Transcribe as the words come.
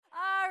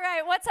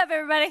right, what's up,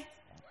 everybody?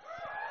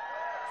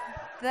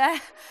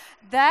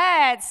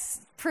 That's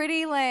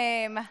pretty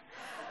lame.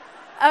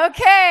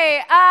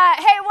 Okay,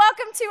 hey,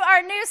 welcome to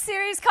our new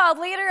series called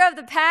Leader of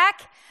the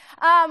Pack.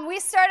 We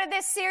started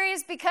this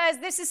series because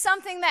this is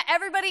something that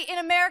everybody in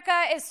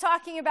America is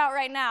talking about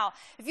right now.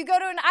 If you go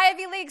to an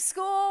Ivy League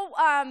school,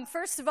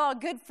 first of all,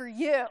 good for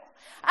you.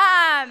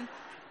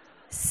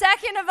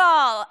 Second of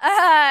all,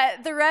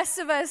 the rest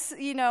of us,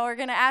 are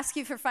going to ask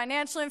you for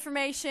financial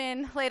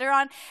information later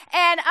on.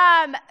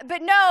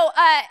 But no,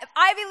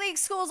 Ivy League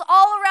schools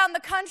all around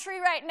the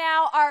country right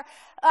now are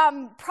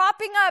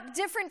propping up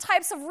different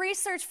types of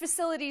research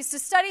facilities to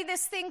study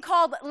this thing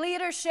called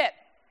leadership.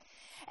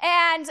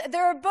 And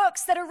there are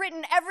books that are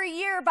written every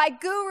year by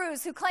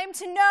gurus who claim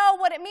to know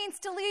what it means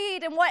to lead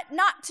and what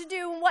not to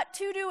do and what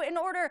to do in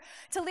order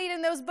to lead.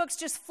 And those books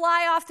just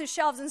fly off the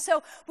shelves. And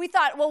so we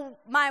thought,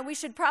 we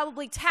should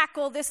probably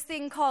tackle this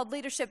thing called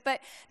leadership.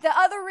 But the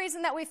other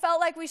reason that we felt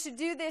like we should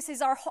do this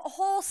is our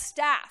whole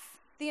staff.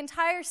 The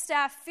entire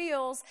staff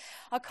feels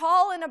a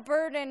call and a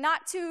burden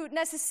not to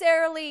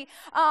necessarily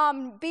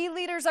be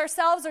leaders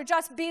ourselves or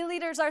just be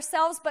leaders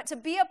ourselves, but to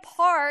be a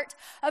part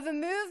of a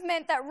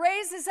movement that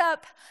raises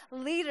up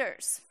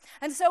leaders.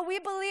 And so we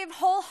believe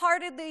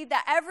wholeheartedly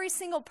that every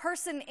single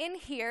person in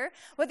here,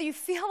 whether you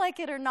feel like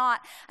it or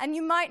not, and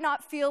you might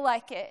not feel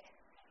like it,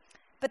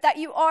 but that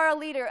you are a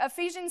leader.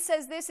 Ephesians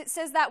says this, it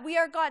says that we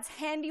are God's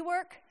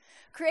handiwork,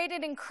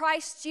 created in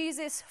Christ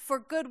Jesus for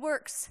good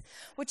works,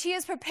 which he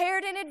has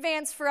prepared in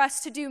advance for us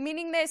to do,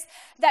 meaning this,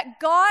 that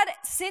God,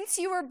 since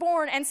you were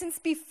born and since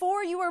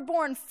before you were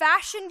born,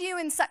 fashioned you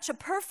in such a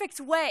perfect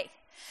way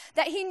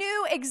that he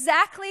knew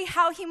exactly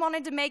how he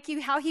wanted to make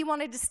you, how he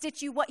wanted to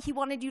stitch you, what he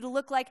wanted you to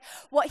look like,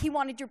 what he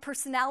wanted your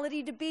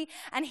personality to be,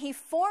 and he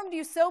formed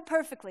you so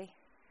perfectly.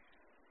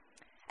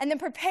 And then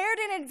prepared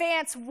in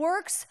advance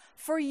works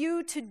for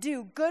you to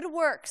do, good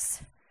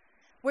works,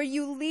 where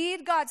you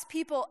lead God's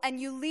people and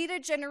you lead a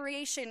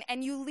generation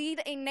and you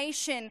lead a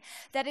nation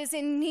that is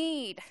in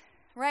need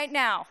right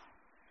now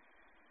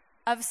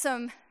of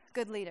some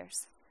good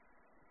leaders.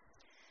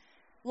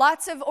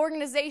 Lots of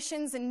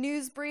organizations and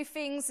news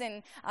briefings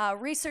and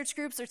research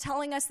groups are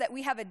telling us that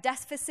we have a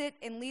deficit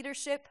in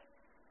leadership.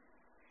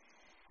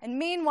 And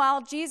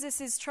meanwhile,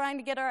 Jesus is trying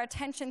to get our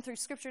attention through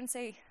Scripture and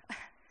say,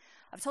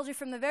 I've told you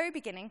from the very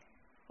beginning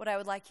what I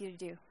would like you to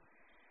do.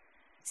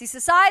 See,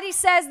 society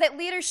says that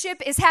leadership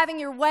is having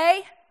your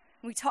way.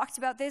 We talked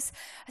about this.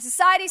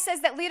 Society says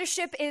that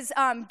leadership is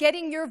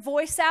getting your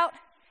voice out.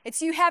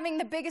 It's you having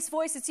the biggest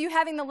voice. It's you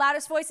having the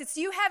loudest voice. It's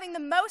you having the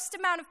most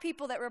amount of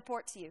people that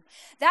report to you.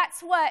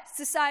 That's what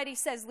society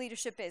says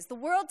leadership is. The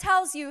world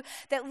tells you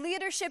that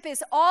leadership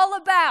is all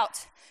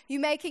about you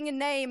making a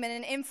name and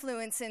an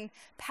influence and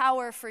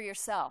power for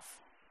yourself.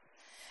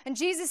 And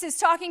Jesus is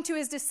talking to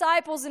his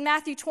disciples in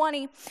Matthew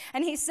 20,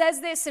 and he says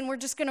this, and we're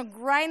just going to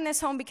grind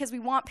this home because we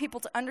want people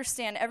to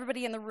understand,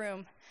 everybody in the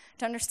room,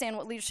 to understand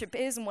what leadership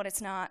is and what it's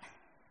not.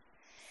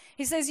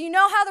 He says, you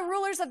know how the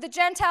rulers of the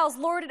Gentiles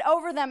lord it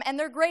over them, and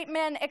their great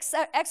men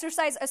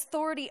exercise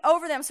authority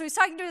over them. So he's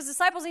talking to his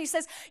disciples, and he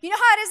says, you know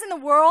how it is in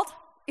the world?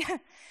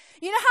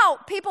 You know how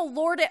people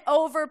lord it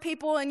over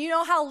people, and you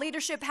know how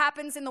leadership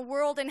happens in the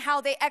world and how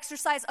they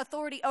exercise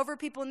authority over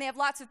people, and they have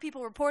lots of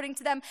people reporting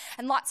to them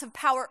and lots of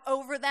power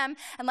over them,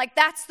 and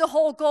that's the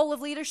whole goal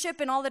of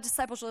leadership. And all the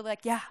disciples were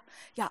like, yeah,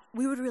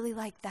 we would really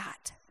like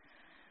that.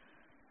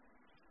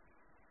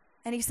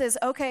 And he says,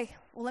 okay,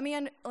 well, let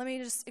me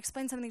just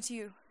explain something to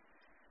you,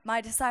 my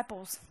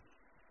disciples.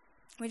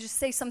 Let me just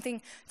say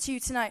something to you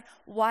tonight.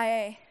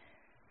 Why?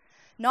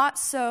 Not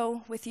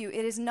so with you.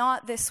 It is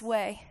not this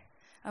way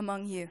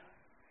among you.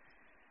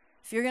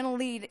 If you're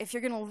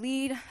going to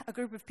lead a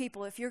group of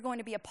people, if you're going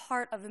to be a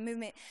part of a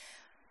movement,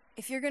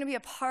 if you're going to be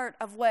a part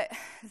of what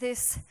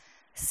this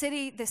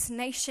city, this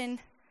nation,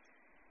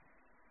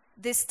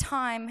 this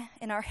time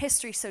in our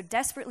history so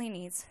desperately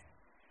needs,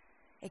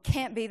 it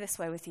can't be this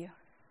way with you.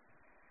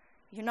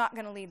 You're not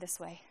going to lead this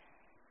way.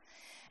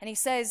 And he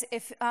says,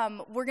 if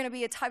we're going to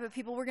be a type of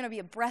people, we're going to be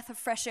a breath of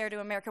fresh air to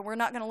America. We're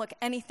not going to look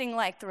anything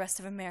like the rest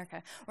of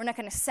America. We're not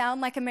going to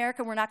sound like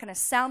America. We're not going to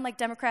sound like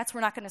Democrats.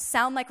 We're not going to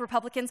sound like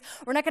Republicans.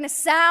 We're not going to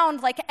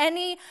sound like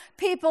any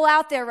people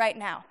out there right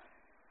now.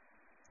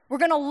 We're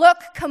going to look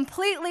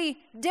completely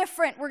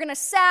different. We're going to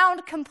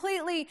sound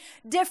completely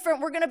different.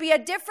 We're going to be a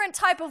different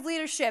type of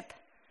leadership.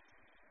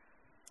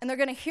 And they're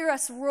going to hear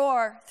us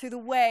roar through the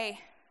way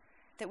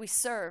that we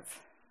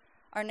serve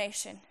our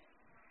nation.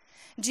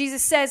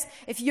 Jesus says,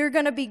 if you're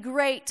going to be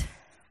great,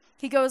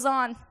 he goes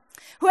on,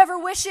 whoever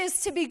wishes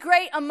to be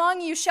great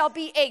among you shall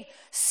be a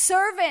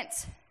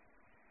servant.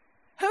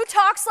 Who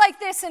talks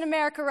like this in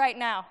America right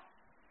now?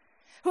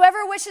 Whoever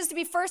wishes to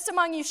be first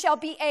among you shall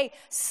be a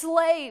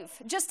slave,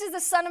 just as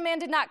the Son of Man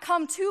did not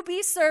come to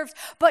be served,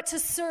 but to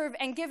serve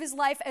and give his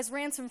life as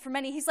ransom for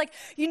many. He's like,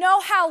 you know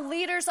how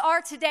leaders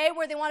are today,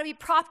 where they want to be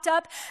propped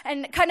up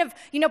and kind of,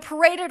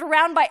 paraded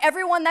around by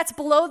everyone that's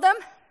below them?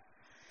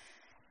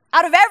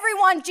 Out of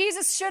everyone,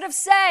 Jesus should have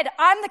said,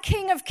 I'm the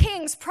King of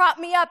Kings, prop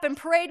me up and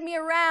parade me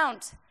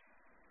around.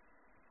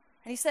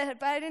 And he said,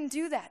 but I didn't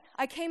do that.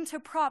 I came to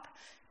prop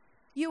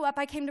you up.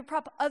 I came to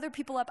prop other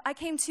people up. I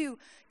came to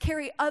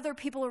carry other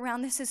people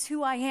around. This is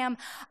who I am.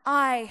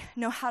 I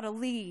know how to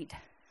lead.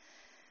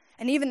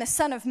 And even the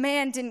Son of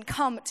Man didn't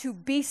come to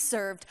be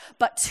served,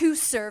 but to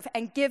serve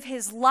and give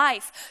his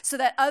life so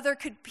that other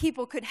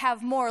people could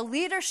have more.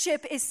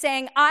 Leadership is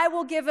saying, I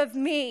will give of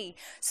me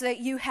so that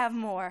you have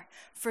more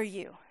for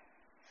you.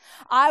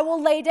 I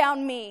will lay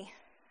down me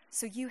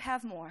so you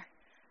have more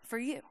for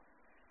you.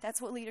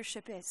 That's what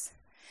leadership is.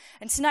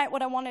 And tonight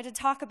what I wanted to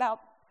talk about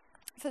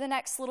for the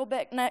next little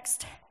bit,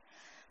 next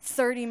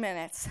 30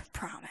 minutes,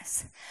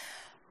 promise.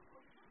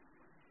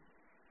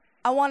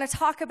 I want to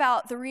talk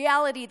about the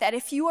reality that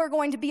if you are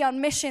going to be on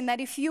mission,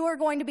 that if you are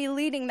going to be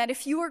leading, that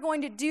if you are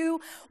going to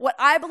do what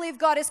I believe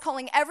God is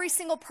calling every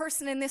single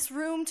person in this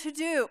room to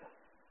do,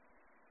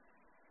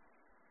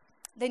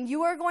 then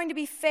you are going to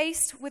be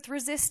faced with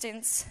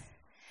resistance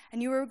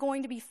and you are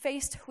going to be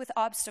faced with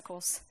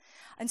obstacles.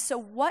 And so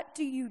what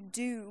do you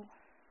do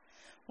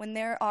when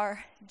there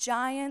are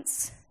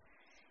giants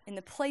in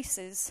the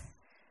places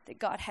that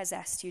God has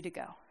asked you to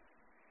go?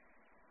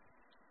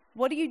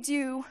 What do you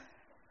do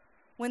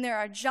when there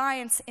are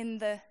giants in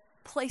the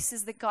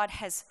places that God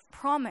has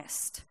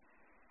promised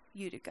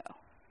you to go?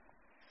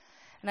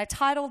 And I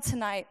titled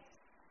tonight,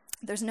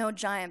 There's No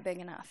Giant Big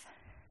Enough.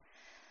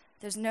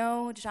 There's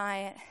no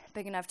giant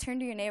big enough. Turn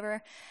to your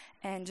neighbor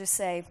and just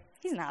say,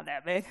 he's not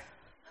that big.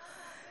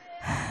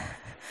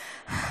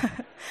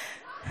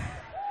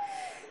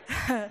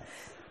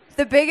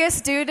 The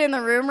biggest dude in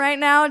the room right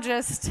now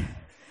just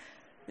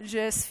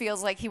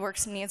feels like he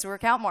needs to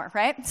work out more,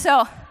 right?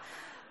 So,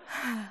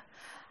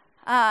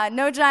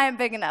 no giant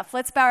big enough.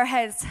 Let's bow our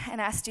heads and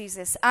ask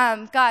Jesus.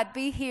 God,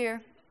 be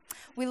here.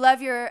 We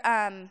love your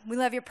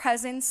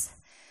presence.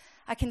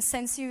 I can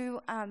sense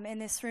you in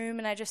this room,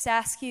 and I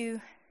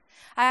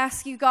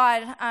ask you,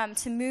 God,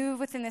 to move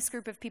within this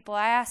group of people.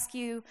 I ask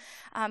you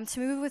to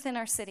move within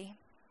our city.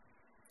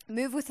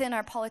 Move within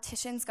our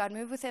politicians, God,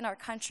 move within our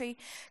country.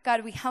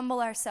 God, we humble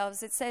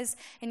ourselves. It says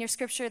in your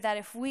scripture that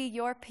if we,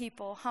 your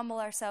people,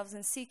 humble ourselves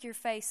and seek your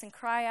face and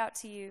cry out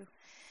to you,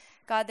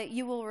 God, that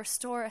you will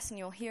restore us and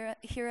you'll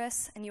hear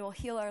us and you will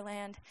heal our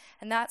land.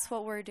 And that's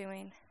what we're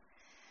doing.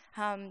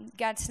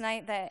 God,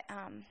 tonight that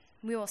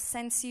we will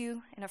sense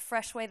you in a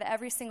fresh way, that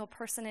every single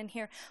person in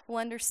here will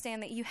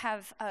understand that you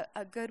have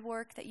a good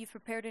work that you've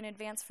prepared in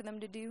advance for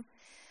them to do.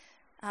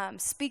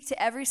 Speak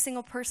to every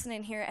single person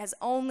in here as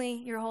only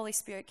your Holy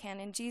Spirit can.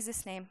 In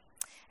Jesus' name,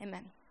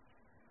 amen.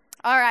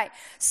 All right,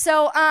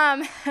 so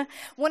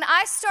when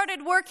I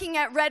started working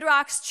at Red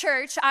Rocks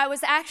Church, I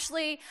was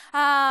actually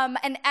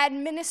an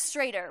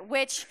administrator,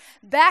 which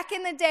back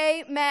in the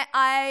day meant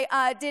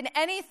I did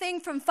anything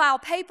from file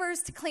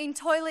papers to clean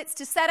toilets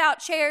to set out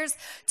chairs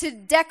to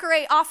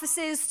decorate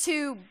offices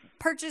to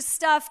purchase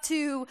stuff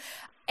to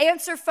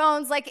answer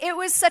phones. Like, it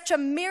was such a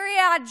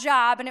myriad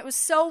job, and it was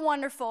so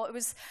wonderful. It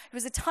was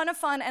a ton of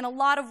fun and a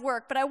lot of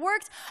work. But I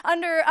worked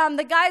under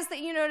the guys that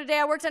you know today.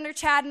 I worked under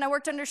Chad and I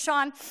worked under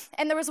Sean.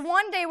 And there was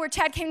one day where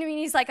Chad came to me and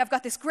he's like, I've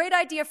got this great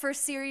idea for a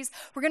series.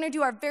 We're going to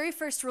do our very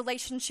first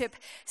relationship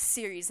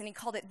series. And he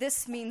called it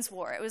This Means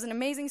War. It was an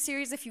amazing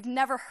series. If you've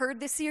never heard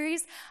this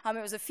series,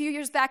 it was a few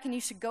years back, and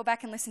you should go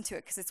back and listen to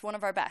it because it's one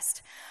of our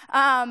best.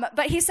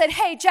 But he said,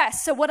 hey,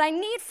 Jess, so what I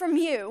need from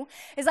you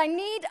is I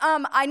need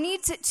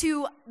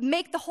to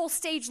make the whole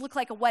stage look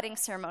like a wedding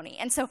ceremony.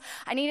 And so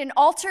I need an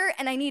altar,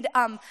 and I need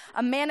a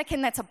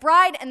mannequin that's a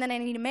bride, and then I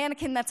need a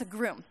mannequin that's a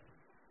groom.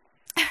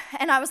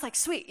 And I was like,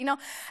 sweet, you know?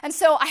 And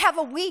so I have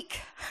a week,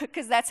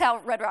 because that's how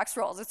Red Rocks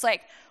rolls. It's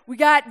like,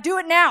 do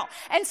it now.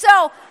 And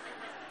so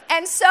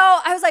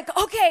I was like,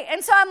 okay.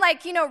 And so I'm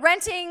like,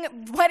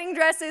 renting wedding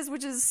dresses,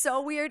 which is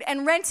so weird,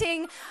 and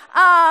renting,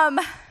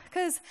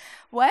 because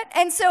what?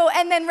 And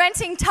then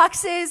renting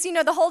tuxes,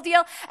 the whole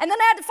deal. And then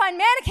I had to find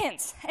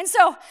mannequins. And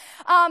so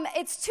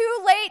it's too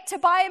late to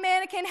buy a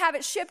mannequin, have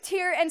it shipped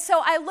here. And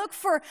so I look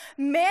for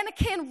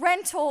mannequin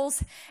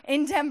rentals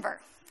in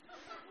Denver.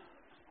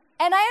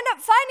 And I end up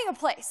finding a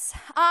place.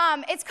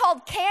 It's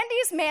called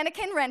Candy's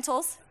Mannequin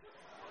Rentals.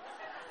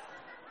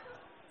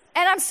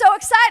 And I'm so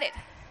excited.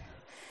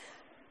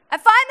 I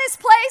find this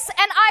place,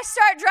 and I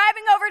start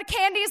driving over to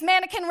Candy's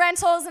Mannequin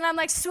Rentals, and I'm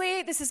like,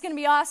 sweet, this is going to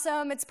be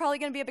awesome. It's probably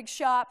going to be a big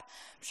shop.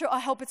 I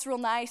hope it's real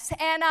nice.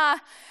 And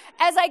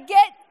as I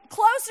get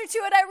closer to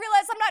it, I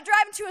realize I'm not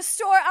driving to a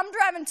store. I'm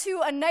driving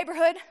to a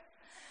neighborhood.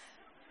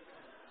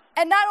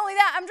 And not only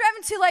that, I'm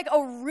driving to, like,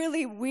 a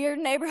really weird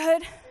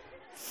neighborhood.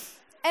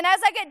 And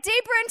as I get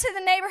deeper into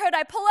the neighborhood,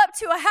 I pull up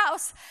to a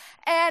house,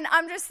 and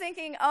I'm just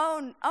thinking,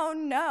 oh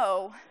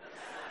no.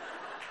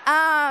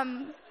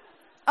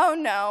 Oh,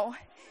 no.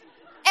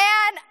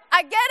 And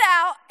I get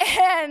out,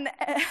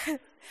 and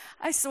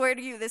I swear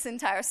to you, this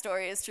entire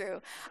story is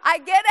true. I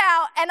get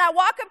out, and I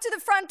walk up to the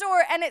front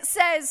door, and it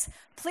says,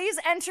 please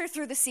enter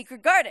through the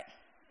secret garden.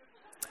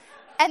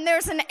 And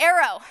there's an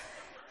arrow.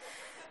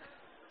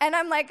 And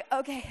I'm like,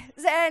 okay.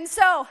 And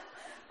so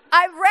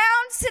I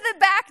round to the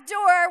back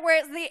door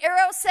where the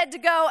arrow said to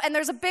go, and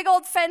there's a big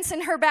old fence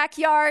in her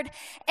backyard,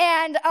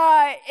 and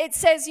it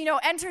says,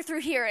 enter through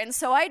here. And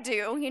so I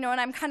do, and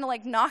I'm kind of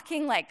like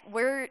knocking, like,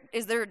 where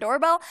is there a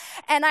doorbell?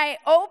 And I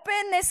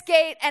open this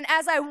gate, and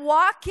as I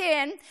walk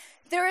in,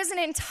 there is an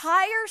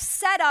entire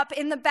setup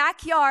in the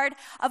backyard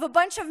of a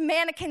bunch of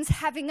mannequins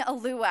having a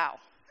luau.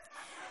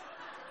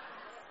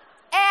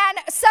 And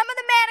some of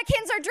the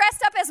mannequins are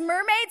dressed up as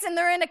mermaids, and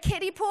they're in a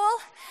kiddie pool.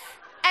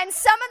 And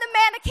some of the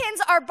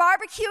mannequins are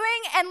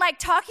barbecuing and like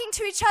talking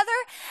to each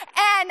other,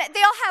 and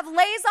they all have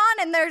leis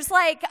on, and there's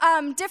like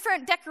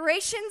different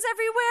decorations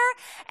everywhere,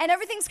 and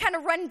everything's kind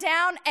of run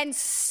down and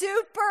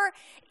super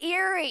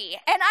eerie.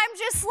 And I'm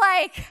just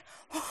like,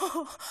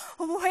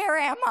 where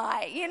am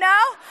I,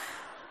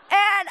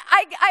 And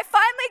I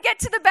finally get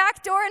to the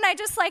back door, and I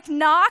just like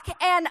knock,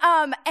 and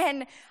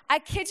I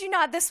kid you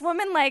not, this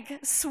woman like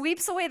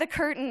sweeps away the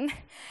curtain.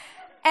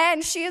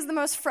 And she is the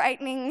most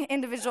frightening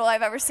individual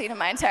I've ever seen in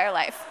my entire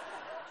life.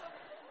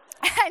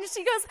 And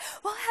she goes,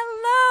 well,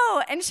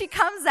 hello. And she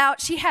comes out.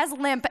 She has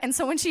limp. And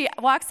so when she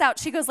walks out,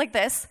 she goes like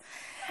this.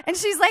 And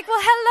she's like,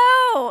 well,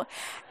 hello.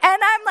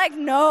 And I'm like,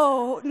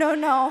 no.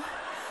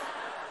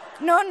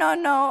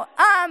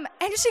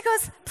 And she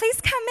goes,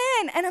 please come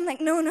in. And I'm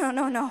like, no.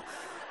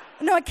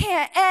 No, I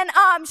can't. And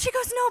she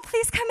goes, no,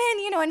 please come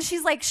in, and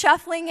she's like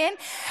shuffling in.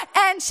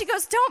 And she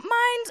goes, don't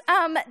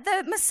mind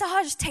the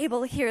massage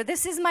table here.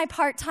 This is my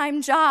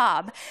part-time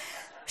job.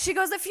 She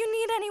goes, if you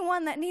need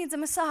anyone that needs a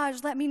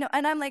massage, let me know.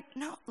 And I'm like,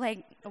 no,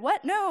 like,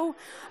 what? No.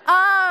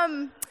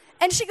 And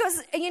she goes,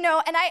 and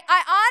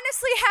I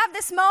honestly have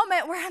this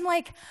moment where I'm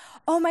like,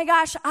 oh my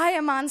gosh, I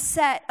am on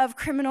set of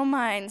Criminal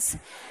Minds.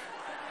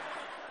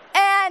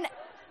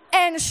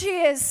 And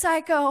she is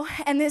psycho,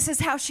 and this is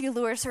how she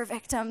lures her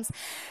victims.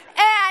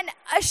 And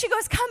she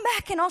goes, come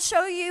back, and I'll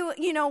show you,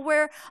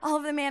 where all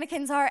of the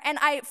mannequins are. And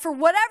for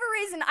whatever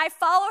reason, I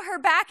follow her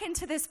back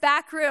into this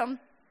back room.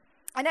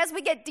 And as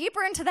we get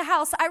deeper into the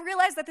house, I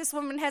realize that this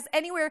woman has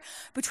anywhere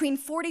between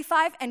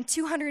 45 and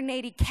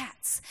 280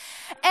 cats.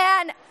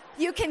 And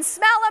you can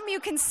smell them,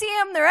 you can see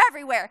them, they're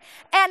everywhere.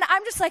 And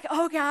I'm just like,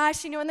 oh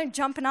gosh, and they're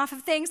jumping off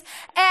of things.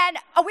 And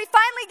we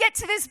finally get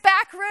to this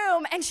back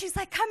room, and she's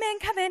like, come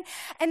in.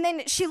 And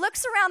then she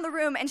looks around the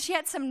room, and she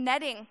had some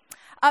netting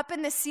up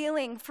in the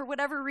ceiling for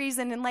whatever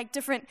reason, and like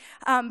different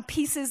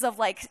pieces of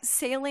like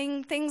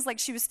sailing things, like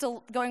she was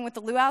still going with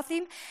the luau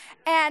theme.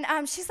 And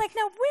she's like,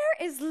 now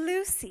where is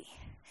Lucy?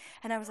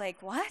 And I was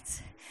like,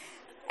 what?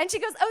 And she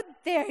goes, oh,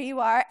 there you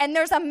are. And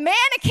there's a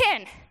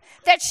mannequin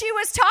that she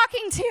was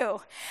talking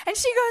to. And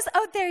she goes,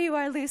 oh, there you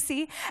are,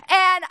 Lucy.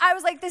 And I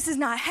was like, this is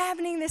not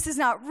happening. This is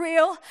not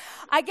real.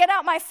 I get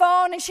out my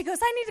phone, and she goes,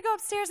 I need to go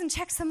upstairs and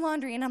check some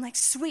laundry. And I'm like,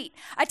 sweet.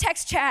 I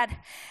text Chad,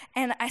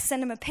 and I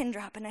send him a pin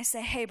drop, and I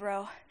say, hey,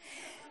 bro,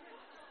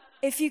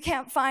 if you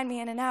can't find me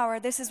in an hour,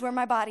 this is where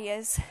my body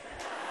is.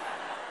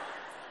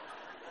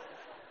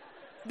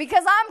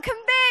 Because I'm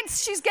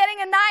convinced she's getting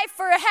a knife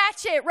or a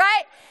hatchet,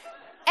 right?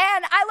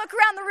 And I look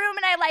around the room,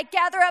 and I like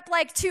gather up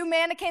like 2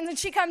 mannequins, and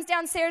she comes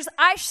downstairs.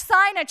 I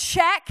sign a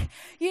check,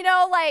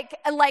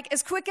 like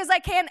as quick as I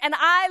can, and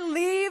I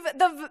leave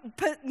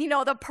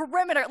the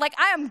perimeter. Like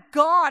I am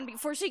gone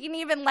before she can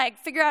even like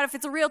figure out if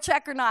it's a real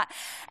check or not.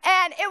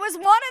 And it was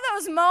one of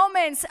those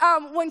moments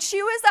when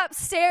she was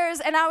upstairs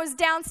and I was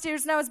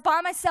downstairs and I was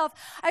by myself.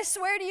 I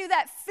swear to you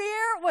that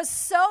fear was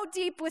so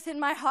deep within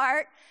my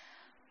heart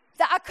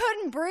that I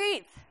couldn't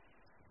breathe.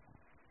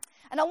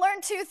 And I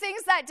learned 2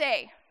 things that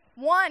day.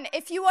 1,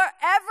 if you are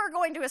ever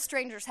going to a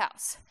stranger's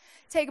house,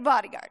 take a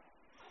bodyguard.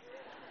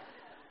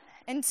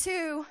 And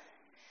 2,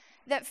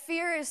 that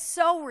fear is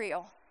so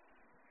real,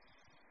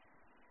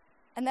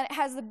 and that it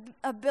has the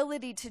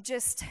ability to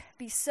just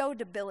be so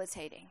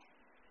debilitating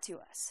to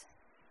us.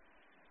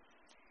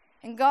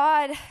 And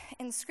God,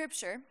 in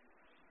Scripture,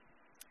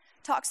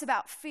 talks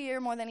about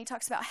fear more than he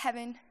talks about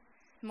heaven,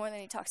 more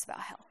than he talks about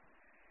hell.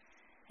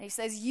 And he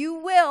says, you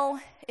will,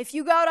 if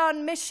you go out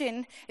on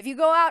mission, if you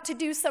go out to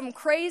do some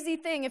crazy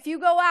thing, if you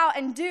go out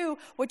and do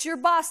what your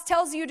boss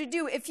tells you to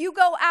do, if you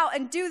go out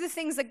and do the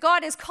things that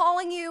God is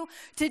calling you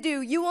to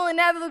do, you will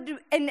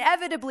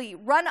inevitably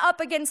run up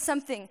against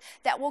something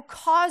that will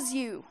cause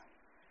you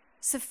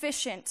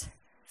sufficient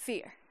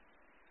fear.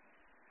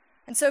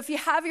 And so if you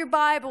have your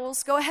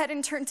Bibles, go ahead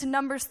and turn to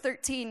Numbers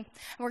 13. And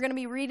we're going to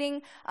be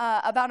reading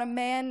about a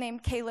man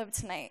named Caleb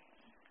tonight.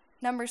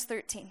 Numbers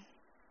 13.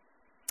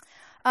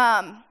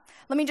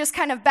 Let me just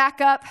kind of back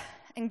up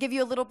and give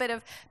you a little bit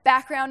of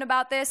background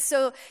about this.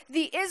 So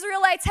the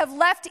Israelites have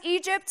left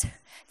Egypt.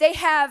 They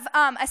have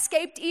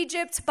escaped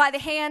Egypt by the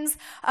hands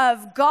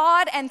of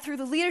God and through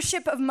the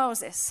leadership of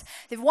Moses.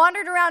 They've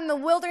wandered around in the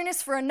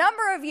wilderness for a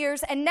number of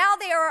years, and now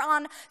they are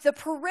on the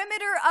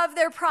perimeter of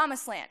their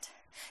promised land.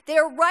 They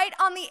are right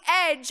on the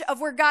edge of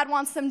where God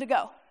wants them to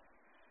go.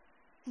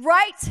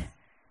 Right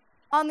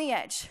on the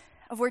edge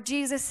of where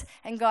Jesus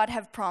and God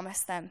have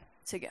promised them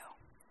to go.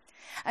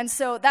 And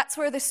so that's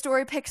where the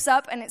story picks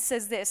up, and it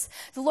says this.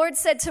 The Lord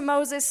said to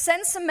Moses,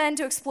 send some men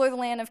to explore the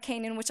land of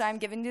Canaan, which I am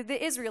giving to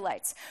the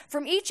Israelites.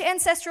 From each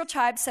ancestral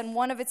tribe, send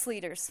one of its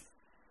leaders.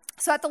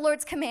 So at the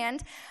Lord's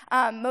command,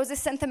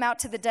 Moses sent them out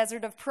to the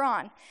desert of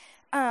Paran.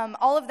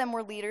 All of them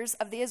were leaders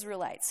of the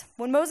Israelites.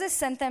 When Moses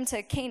sent them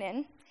to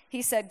Canaan,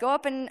 he said, go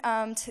up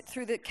and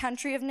through the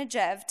country of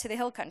Negev to the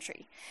hill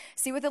country.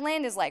 See what the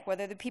land is like,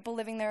 whether the people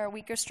living there are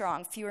weak or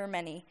strong, few or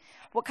many.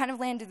 What kind of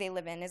land do they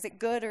live in? Is it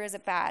good or is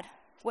it bad?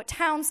 What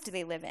towns do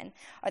they live in?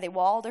 Are they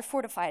walled or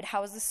fortified?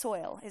 How is the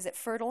soil? Is it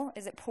fertile?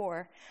 Is it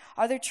poor?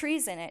 Are there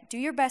trees in it? Do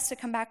your best to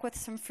come back with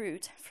some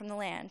fruit from the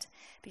land,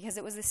 because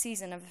it was the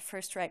season of the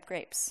first ripe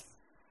grapes.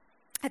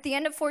 At the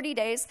end of 40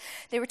 days,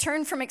 they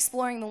returned from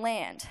exploring the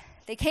land.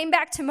 They came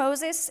back to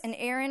Moses and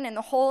Aaron and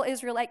the whole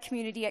Israelite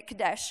community at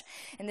Kadesh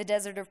in the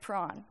desert of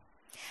Paran.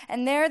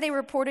 And there they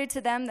reported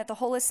to them that the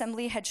whole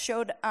assembly had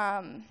showed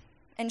them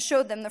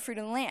the fruit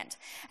of the land.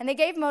 And they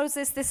gave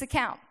Moses this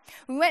account.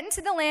 We went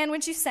into the land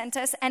which you sent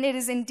us, and it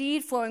is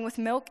indeed flowing with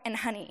milk and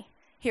honey.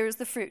 Here is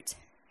the fruit.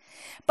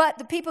 But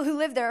the people who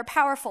live there are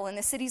powerful, and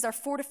the cities are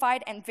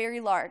fortified and very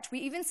large. We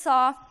even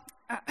saw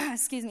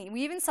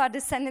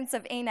descendants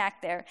of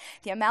Anak there,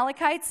 the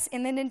Amalekites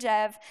in the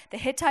Negev, the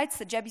Hittites,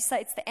 the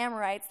Jebusites, the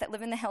Amorites that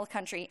live in the hill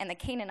country, and the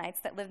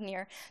Canaanites that live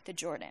near the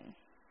Jordan.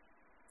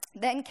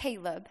 Then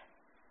Caleb,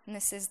 and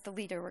this is the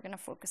leader we're going to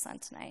focus on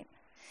tonight.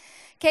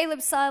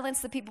 Caleb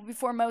silenced the people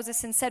before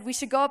Moses and said, we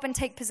should go up and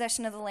take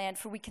possession of the land,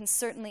 for we can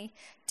certainly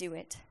do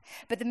it.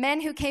 But the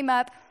men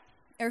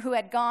who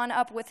had gone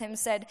up with him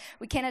said,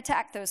 we can't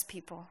attack those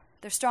people.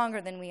 They're stronger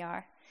than we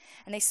are.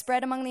 And they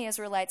spread among the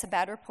Israelites a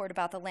bad report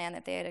about the land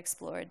that they had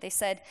explored. They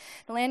said,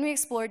 the land we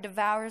explored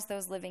devours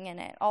those living in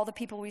it. All the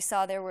people we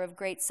saw there were of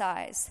great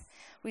size.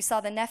 We saw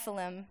the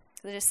Nephilim,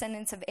 the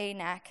descendants of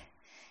Anak,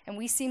 and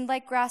we seemed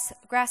like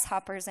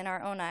grasshoppers in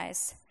our own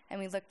eyes, and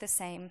we looked the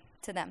same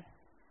to them.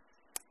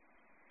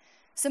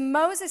 So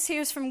Moses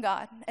hears from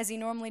God, as he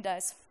normally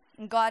does.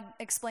 And God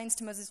explains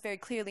to Moses very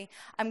clearly,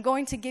 I'm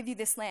going to give you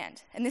this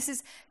land. And this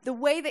is the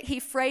way that he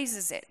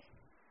phrases it.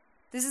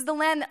 This is the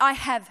land that I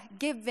have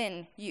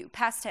given you,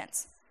 past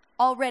tense,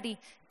 already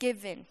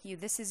given you.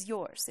 This is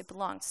yours. It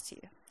belongs to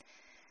you.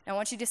 Now I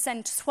want you to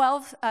send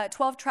 12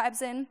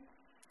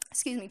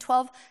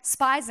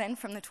 spies in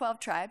from the 12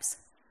 tribes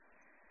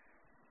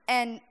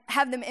and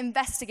have them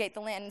investigate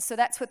the land. And so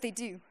that's what they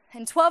do.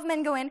 And 12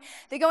 men go in.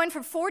 They go in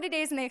for 40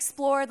 days and they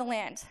explore the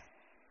land.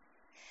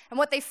 And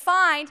what they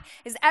find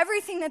is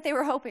everything that they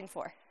were hoping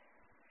for.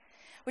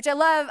 Which I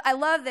love. I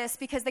love this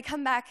because they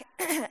come back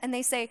and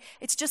they say,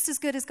 it's just as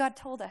good as God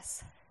told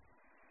us.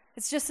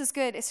 It's just as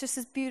good. It's just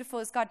as beautiful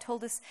as God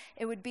told us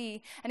it would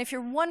be. And if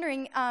you're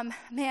wondering,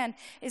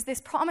 is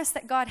this promise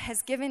that God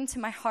has given to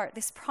my heart,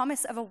 this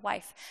promise of a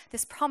wife,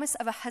 this promise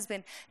of a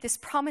husband, this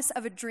promise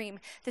of a dream,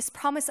 this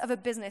promise of a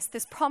business,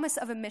 this promise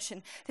of a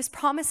mission, this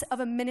promise of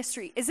a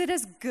ministry, is it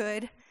as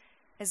good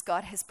as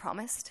God has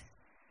promised?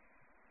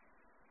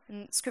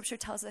 And Scripture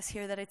tells us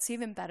here that it's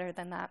even better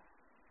than that.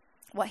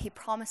 What he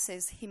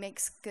promises, he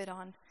makes good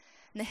on.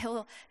 In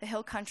the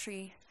hill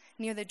country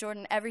near the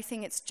Jordan,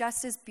 everything, it's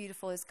just as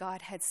beautiful as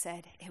God had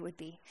said it would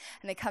be.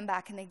 And they come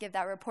back and they give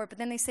that report. But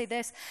then they say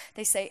this,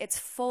 they say it's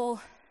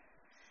full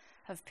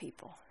of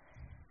people.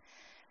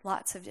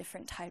 Lots of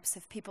different types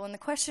of people. And the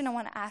question I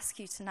want to ask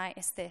you tonight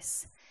is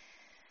this.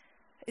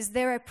 Is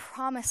there a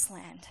promised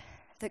land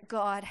that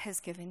God has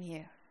given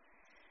you?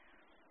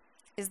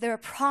 Is there a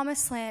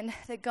promised land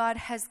that God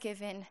has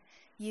given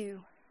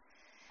you?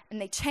 And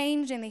they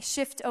change and they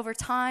shift over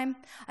time.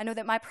 I know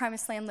that my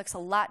promised land looks a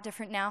lot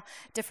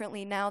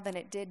differently now than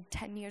it did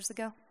 10 years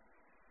ago.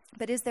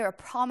 But is there a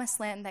promised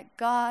land that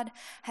God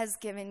has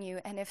given you?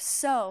 And if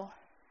so,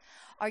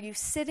 are you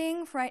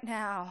sitting right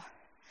now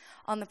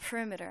on the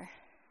perimeter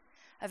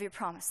of your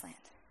promised land?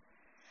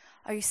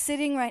 Are you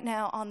sitting right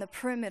now on the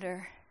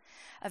perimeter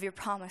of your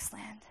promised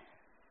land?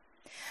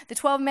 The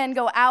 12 men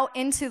go out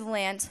into the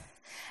land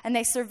and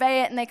they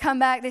survey it and they come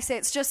back. They say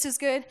it's just as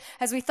good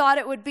as we thought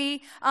it would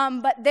be.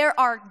 But there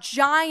are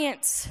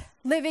giants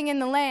living in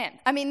the land.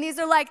 I mean, these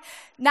are like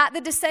not the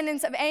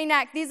descendants of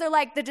Anak. These are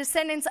like the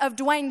descendants of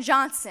Dwayne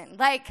Johnson.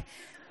 Like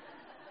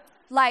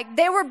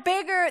they were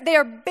bigger. They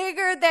are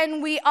bigger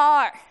than we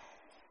are.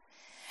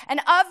 And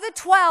of the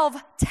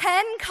 12,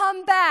 10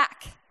 come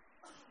back.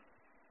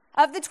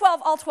 Of the 12,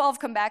 all 12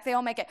 come back. They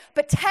all make it.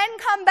 But 10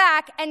 come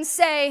back and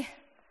say,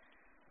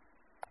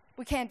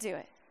 we can't do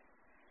it.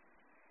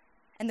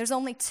 And there's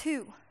only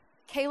 2,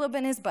 Caleb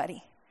and his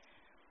buddy,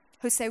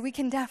 who say, we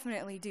can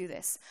definitely do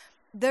this.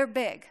 They're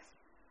big,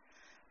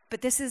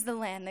 but this is the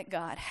land that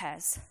God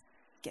has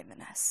given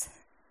us.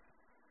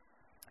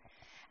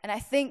 And I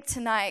think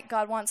tonight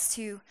God wants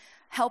to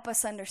help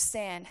us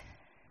understand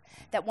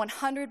that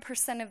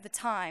 100% of the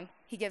time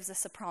he gives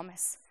us a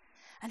promise.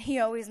 And he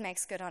always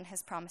makes good on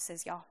his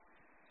promises, y'all.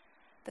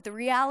 But the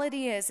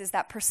reality is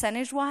that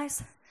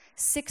percentage-wise,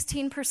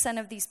 16%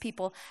 of these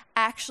people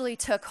actually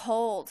took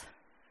hold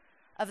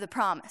of the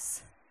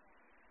promise.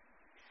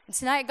 And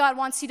tonight, God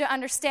wants you to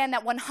understand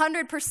that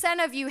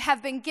 100% of you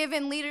have been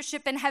given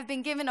leadership and have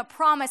been given a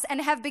promise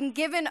and have been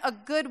given a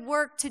good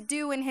work to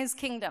do in his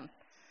kingdom.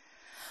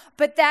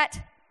 But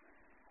that,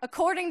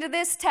 according to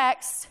this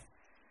text,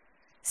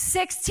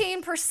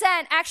 16%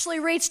 actually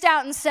reached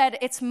out and said,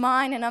 it's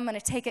mine and I'm going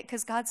to take it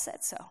because God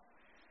said so.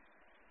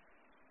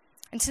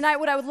 And tonight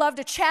what I would love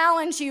to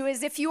challenge you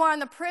is if you are on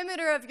the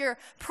perimeter of your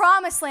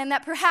promised land,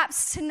 that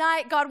perhaps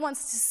tonight God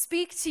wants to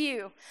speak to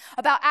you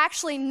about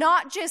actually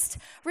not just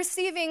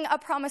receiving a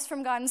promise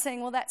from God and saying,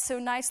 well, that's so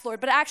nice,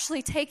 Lord, but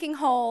actually taking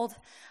hold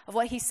of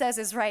what he says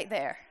is right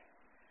there.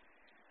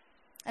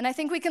 And I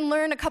think we can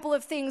learn a couple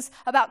of things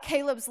about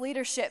Caleb's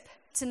leadership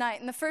tonight.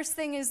 And the first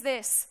thing is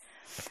this,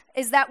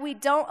 is that we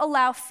don't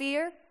allow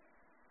fear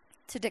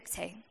to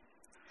dictate.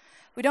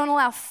 We don't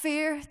allow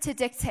fear to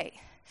dictate.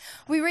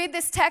 We read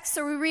this text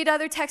or we read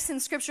other texts in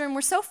Scripture and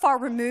we're so far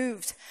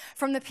removed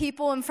from the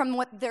people and from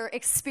what they're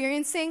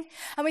experiencing.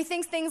 And we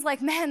think things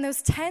like, man,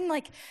 those 10,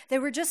 they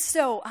were just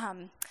so,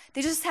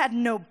 they just had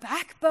no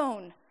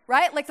backbone,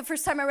 right? Like the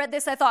first time I read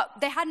this, I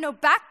thought they had no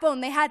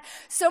backbone. They had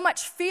so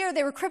much fear.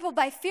 They were crippled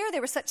by fear. They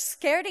were such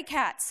scaredy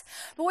cats.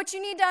 But what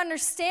you need to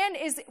understand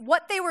is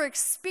what they were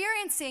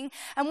experiencing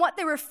and what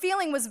they were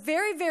feeling was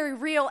very, very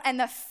real. And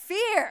the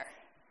fear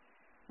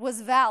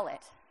was valid.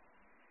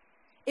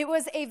 It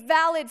was a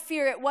valid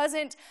fear. It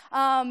wasn't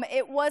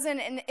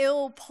an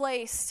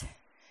ill-placed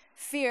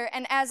fear.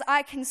 And as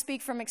I can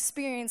speak from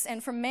experience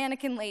and from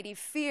Mannequin Lady,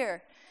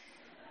 fear,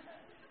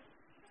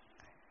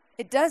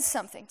 it does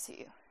something to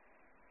you.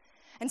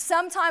 And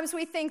sometimes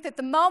we think that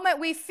the moment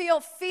we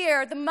feel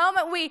fear, the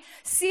moment we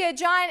see a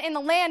giant in the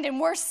land and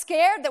we're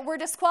scared, that we're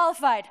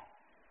disqualified.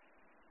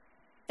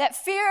 That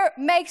fear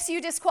makes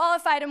you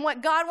disqualified, and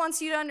what God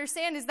wants you to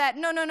understand is that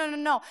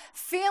no.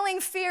 Feeling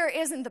fear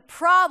isn't the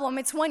problem.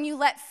 It's when you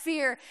let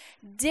fear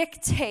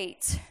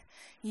dictate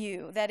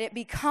you that it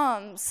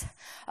becomes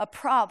a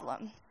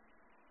problem.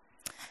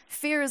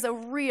 Fear is a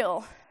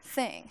real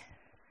thing.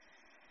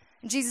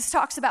 Jesus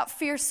talks about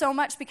fear so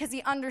much because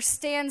he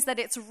understands that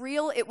it's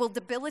real, it will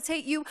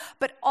debilitate you,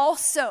 but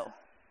also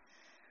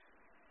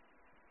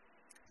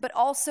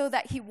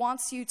that he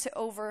wants you to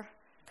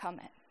overcome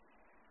it.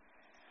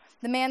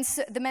 The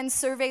men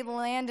survey the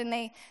land and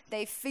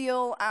they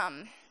feel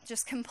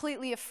just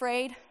completely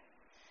afraid.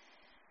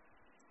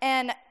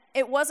 And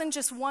it wasn't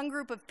just one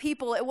group of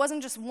people. It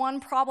wasn't just one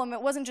problem.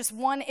 It wasn't just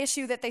one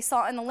issue that they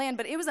saw in the land,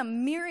 but it was a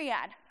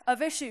myriad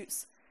of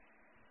issues.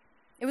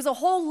 It was a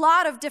whole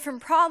lot of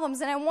different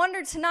problems. And I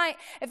wonder tonight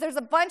if there's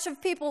a bunch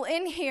of people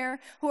in here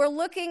who are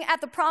looking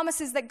at the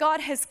promises that God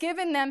has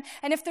given them,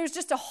 and if there's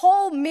just a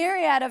whole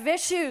myriad of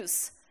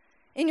issues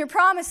in your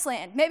promised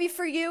land. Maybe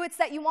for you, it's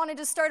that you wanted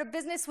to start a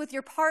business with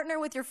your partner,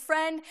 with your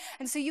friend,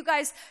 and so you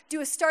guys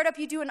do a startup,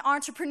 you do an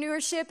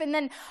entrepreneurship, and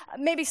then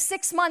maybe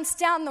 6 months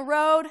down the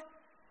road,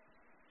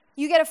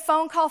 you get a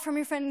phone call from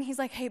your friend, and he's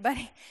like, hey,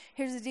 buddy,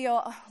 here's the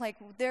deal.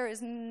 There is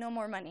no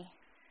more money.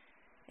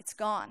 It's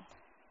gone.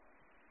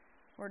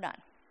 We're done.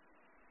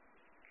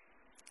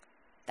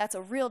 That's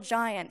a real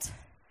giant,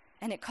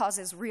 and it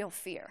causes real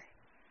fear.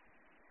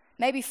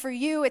 Maybe for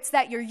you, it's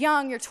that you're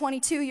young, you're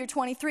 22, you're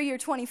 23, you're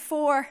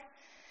 24,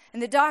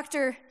 and the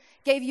doctor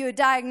gave you a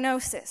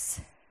diagnosis,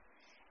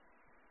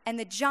 and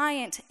the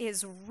giant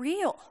is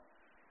real,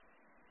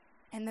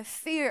 and the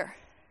fear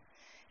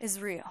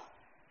is real.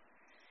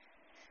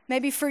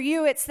 Maybe for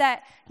you, it's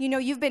that,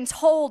 you've been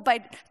told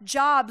by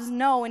jobs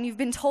no, and you've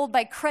been told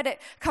by credit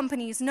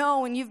companies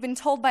no, and you've been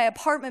told by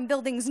apartment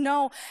buildings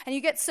no, and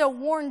you get so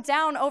worn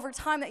down over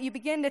time that you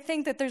begin to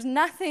think that there's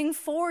nothing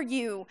for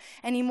you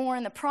anymore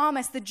in the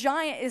promise. The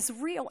giant is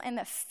real, and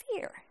the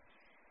fear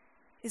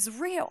is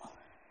real.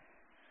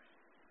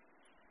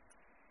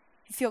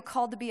 You feel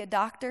called to be a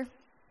doctor,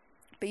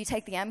 but you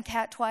take the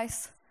MCAT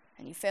twice,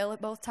 and you fail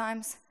it both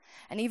times,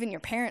 and even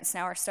your parents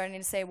now are starting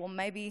to say, well,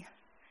 maybe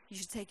you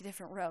should take a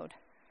different road.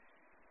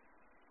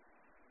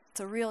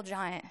 It's a real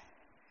giant,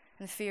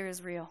 and the fear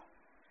is real.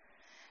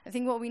 I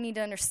think what we need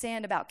to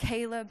understand about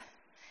Caleb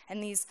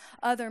and these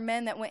other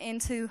men that went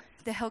into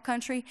the hill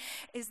country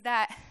is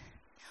that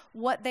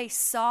what they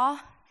saw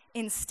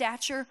in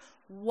stature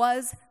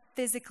was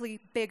physically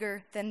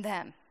bigger than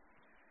them.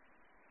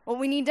 What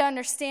we need to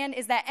understand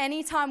is that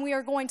anytime we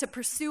are going to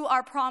pursue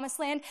our promised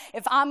land,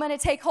 if I'm going to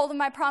take hold of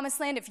my promised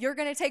land, if you're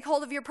going to take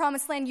hold of your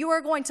promised land, you are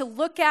going to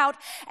look out,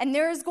 and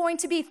there's going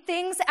to be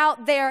things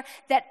out there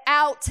that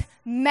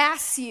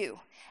outmass you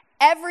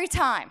every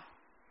time.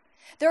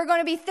 There are going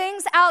to be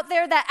things out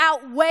there that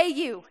outweigh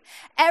you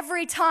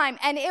every time,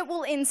 and it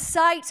will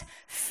incite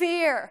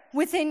fear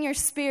within your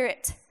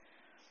spirit.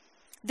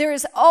 There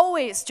is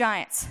always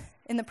giants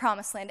in the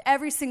promised land,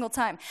 every single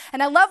time.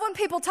 And I love when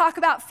people talk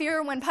about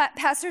fear, when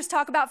pastors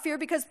talk about fear,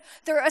 because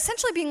they're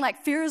essentially being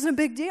like, fear isn't a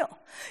big deal.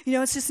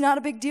 It's just not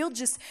a big deal,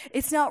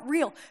 it's not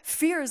real.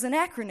 Fear is an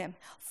acronym,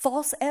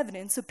 false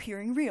evidence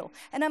appearing real.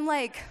 And I'm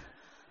like,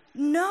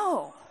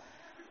 no.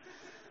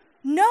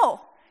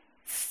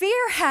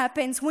 Fear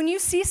happens when you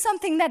see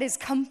something that is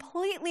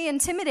completely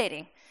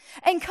intimidating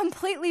and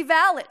completely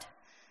valid.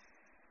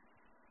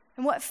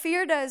 And what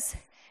fear does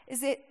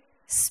is it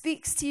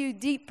speaks to you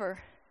deeper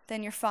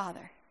than your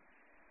father.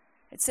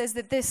 It says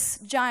that this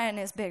giant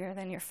is bigger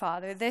than your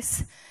father.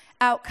 This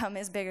outcome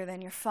is bigger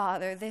than your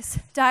father. This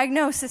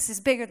diagnosis is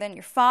bigger than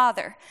your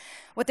father.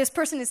 What this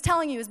person is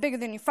telling you is bigger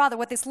than your father.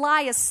 What this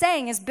lie is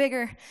saying is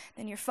bigger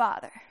than your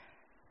father.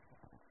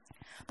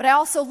 But I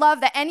also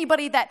love that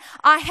anybody that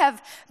I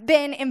have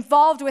been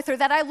involved with or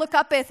that I look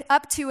up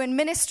to in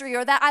ministry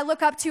or that I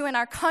look up to in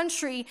our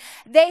country,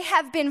 they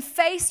have been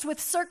faced with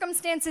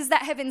circumstances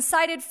that have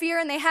incited fear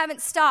and they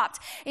haven't stopped.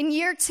 In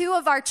year 2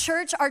 of our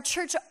church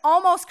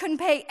almost couldn't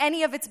pay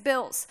any of its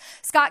bills.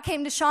 Scott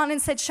came to Sean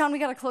and said, Sean, we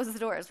got to close the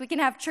doors. We can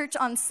have church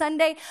on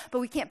Sunday, but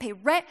we can't pay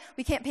rent,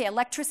 we can't pay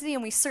electricity,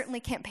 and we certainly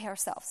can't pay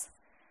ourselves.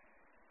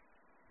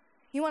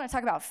 You want to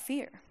talk about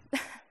fear?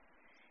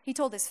 He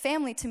told his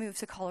family to move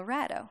to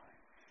Colorado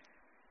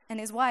and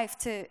his wife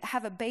to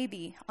have a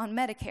baby on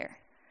Medicare.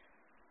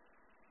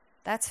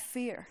 That's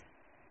fear.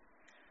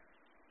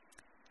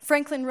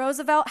 Franklin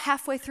Roosevelt,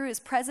 halfway through his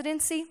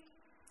presidency,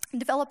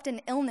 developed an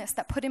illness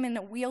that put him in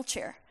a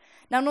wheelchair.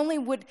 Not only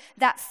would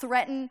that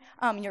threaten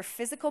your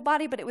physical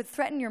body, but it would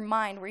threaten your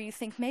mind where you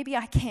think, maybe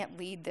I can't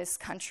lead this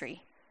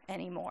country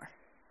anymore.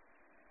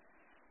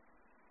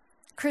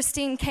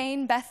 Christine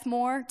Kane, Beth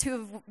Moore, 2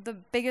 of the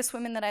biggest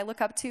women that I look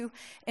up to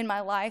in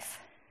my life,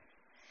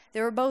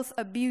 they were both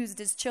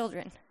abused as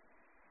children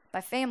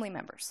by family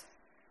members.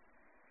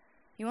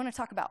 You want to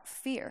talk about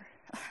fear?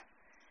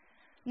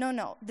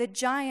 No, the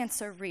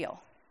giants are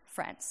real,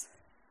 friends,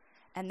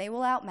 and they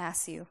will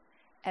outmass you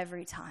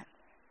every time.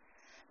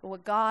 But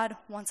what God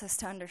wants us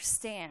to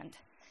understand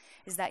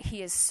is that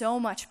he is so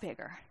much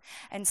bigger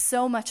and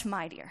so much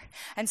mightier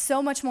and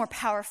so much more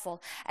powerful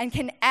and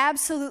can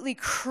absolutely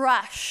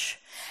crush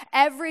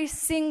every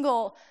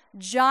single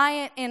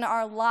giant in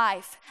our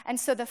life. And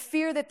so the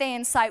fear that they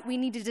incite, we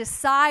need to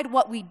decide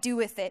what we do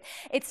with it.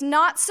 It's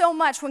not so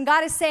much when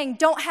God is saying,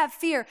 don't have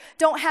fear,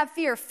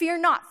 fear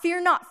not,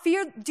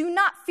 do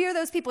not fear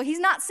those people. He's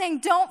not saying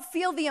don't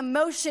feel the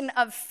emotion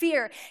of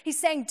fear. He's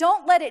saying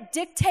don't let it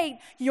dictate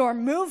your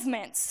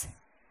movements.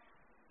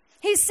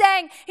 He's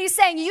saying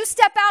you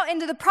step out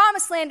into the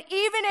promised land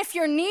even if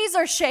your knees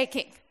are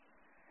shaking.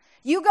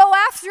 You go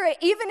after it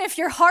even if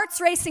your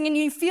heart's racing and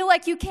you feel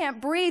like you can't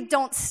breathe.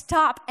 Don't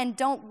stop and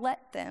don't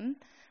let them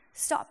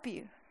stop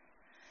you.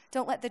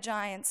 Don't let the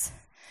giants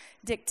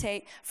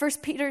dictate. 1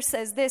 Peter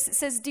says this. It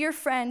says, dear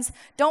friends,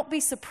 don't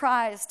be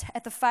surprised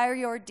at the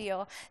fiery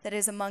ordeal that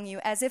is among you,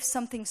 as if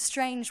something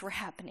strange were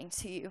happening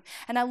to you.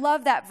 And I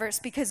love that verse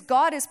because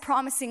God is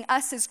promising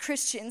us as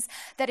Christians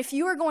that if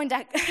you are going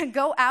to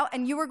go out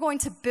and you are going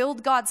to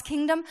build God's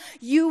kingdom,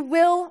 you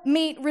will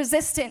meet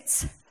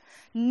resistance.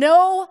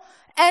 No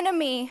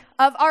enemy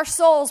of our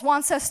souls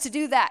wants us to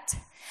do that.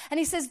 And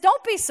he says,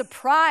 don't be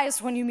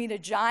surprised when you meet a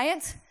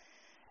giant,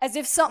 as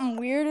if something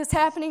weird is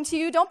happening to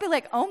you. Don't be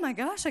like, oh my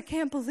gosh, I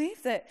can't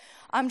believe that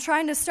I'm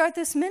trying to start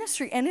this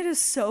ministry and it is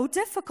so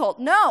difficult.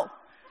 No.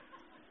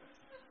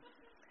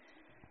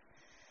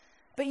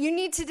 But you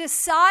need to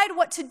decide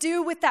what to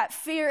do with that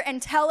fear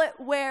and tell it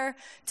where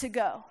to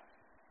go.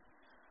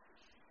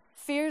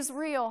 Fear's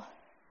real,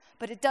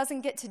 but it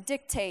doesn't get to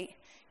dictate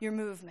your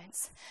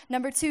movements.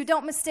 Number 2,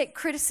 don't mistake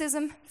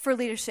criticism for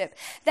leadership.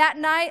 That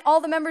night,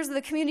 all the members of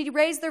the community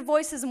raised their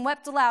voices and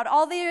wept aloud.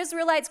 All the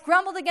Israelites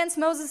grumbled against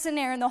Moses and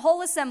Aaron, the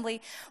whole assembly.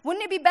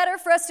 Wouldn't it be better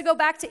for us to go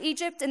back to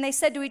Egypt? And they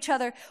said to each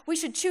other, we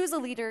should choose a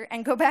leader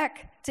and go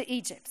back to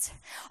Egypt.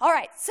 All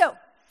right, so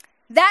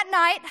that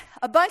night,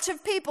 a bunch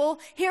of people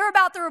hear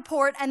about the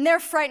report and they're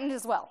frightened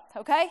as well,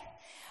 okay?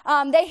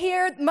 They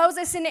hear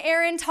Moses and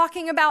Aaron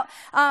talking about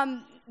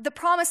the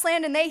promised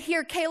land, and they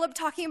hear Caleb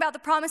talking about the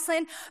promised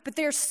land, but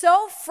they're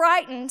so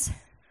frightened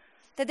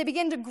that they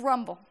begin to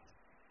grumble.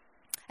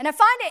 And I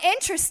find it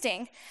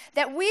interesting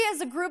that we as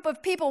a group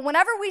of people,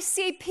 whenever we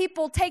see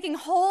people taking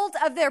hold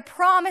of their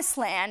promised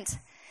land,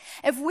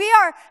 if we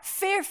are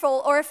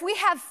fearful or if we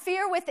have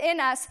fear within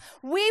us,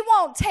 we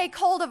won't take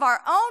hold of our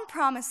own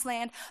promised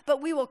land,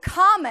 but we will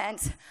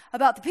comment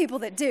about the people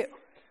that do.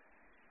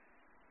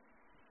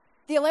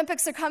 The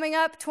Olympics are coming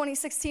up,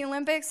 2016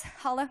 Olympics,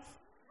 holla.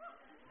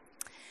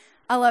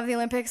 I love the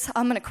Olympics.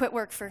 I'm going to quit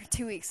work for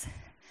 2 weeks.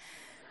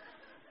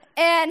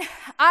 And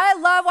I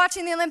love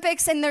watching the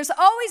Olympics, and there's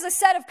always a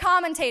set of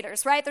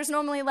commentators, right? There's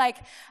normally like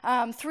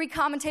 3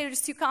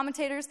 commentators, 2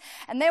 commentators,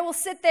 and they will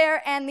sit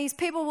there, and these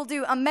people will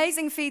do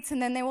amazing feats,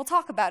 and then they will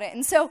talk about it.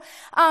 And so,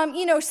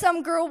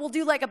 some girl will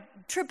do like a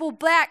triple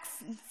back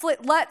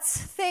flip Lutz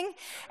thing,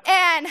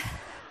 and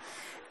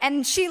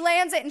she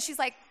lands it, and she's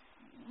like,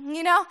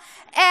 and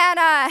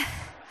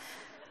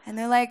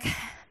they're like,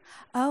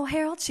 oh,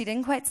 Harold, she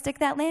didn't quite stick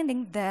that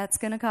landing. That's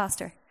going to cost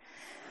her.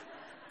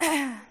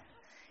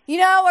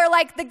 Or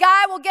like the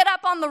guy will get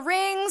up on the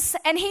rings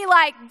and he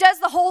like does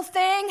the whole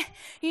thing,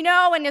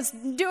 and is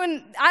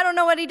doing, I don't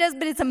know what he does,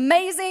 but it's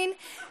amazing.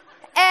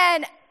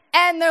 And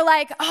they're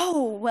like,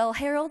 oh, well,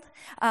 Harold,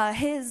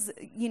 his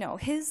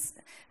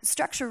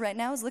structure right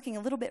now is looking a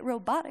little bit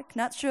robotic.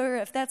 Not sure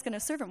if that's going to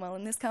serve him well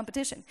in this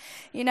competition,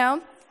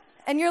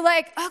 And you're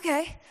like,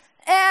 okay.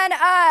 And,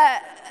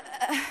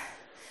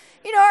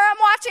 or I'm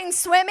watching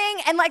swimming,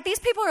 and like these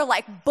people are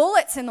like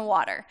bullets in the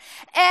water.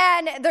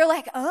 And they're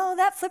like, oh,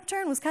 that flip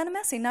turn was kind of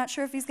messy. Not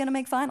sure if he's going to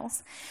make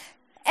finals.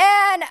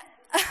 And,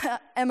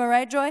 am I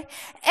right, Joy?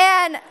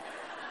 And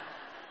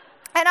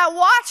I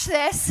watch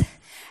this,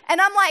 and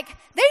I'm like,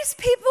 these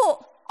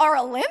people are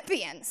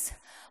Olympians.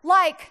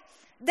 Like,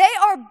 they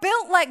are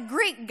built like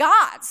Greek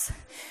gods.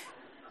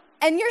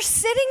 And you're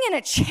sitting in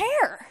a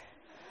chair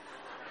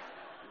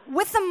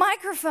with a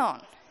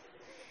microphone,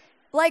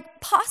 like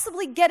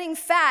possibly getting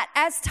fat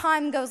as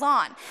time goes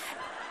on.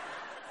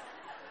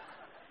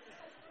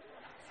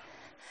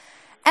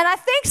 And I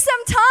think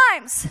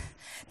sometimes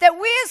that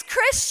we as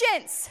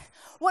Christians,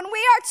 when we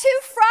are too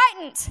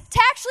frightened to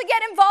actually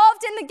get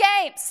involved in the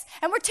games,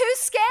 and we're too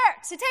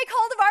scared to take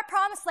hold of our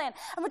promised land,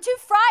 and we're too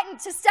frightened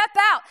to step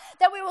out,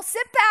 that we will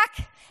sit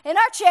back in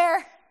our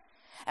chair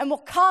and we'll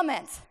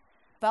comment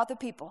about the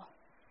people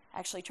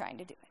actually trying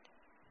to do it.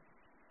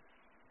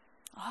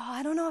 Oh,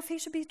 I don't know if he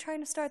should be trying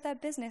to start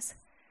that business.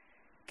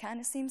 Kind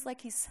of seems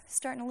like he's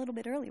starting a little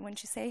bit early,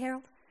 wouldn't you say,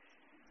 Harold?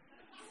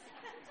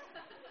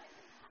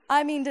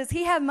 I mean, does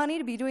he have money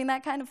to be doing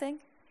that kind of thing?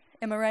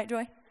 Am I right,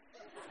 Joy?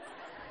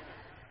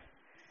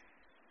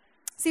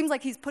 Seems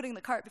like he's putting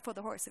the cart before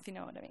the horse, if you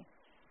know what I mean.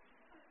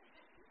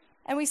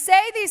 And we say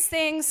these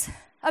things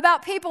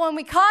about people, and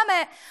we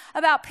comment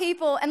about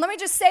people. And let me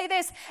just say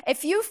this.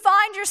 If you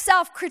find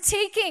yourself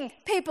critiquing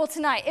people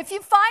tonight, if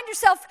you find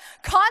yourself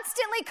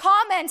constantly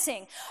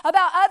commenting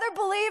about other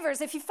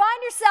believers, if you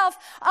find yourself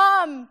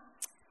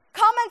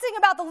commenting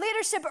about the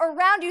leadership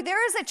around you,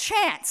 there is a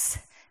chance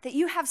that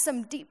you have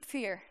some deep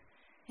fear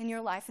in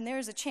your life, and there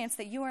is a chance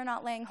that you are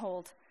not laying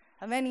hold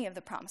of any of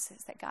the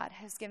promises that God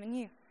has given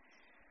you.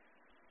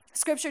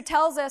 Scripture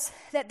tells us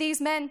that these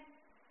men,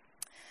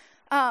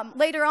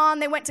 later on,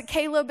 they went to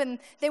Caleb and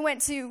they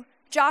went to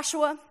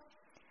Joshua,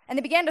 and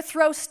they began to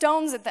throw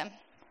stones at them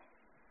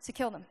to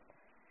kill them.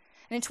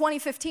 And in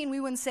 2015, we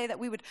wouldn't say that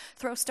we would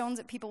throw stones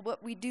at people,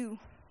 but we do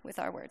with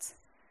our words.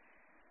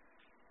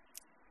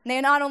 And they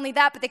not only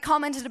that, but they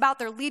commented about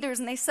their leaders,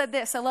 and they said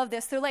this, I love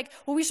this. They're like,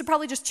 well, we should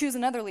probably just choose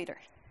another leader.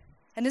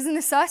 And isn't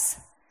this us?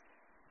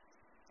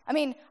 I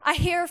mean, I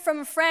hear from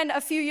a friend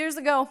a few years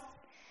ago,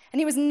 and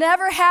he was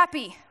never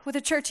happy with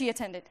the church he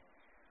attended.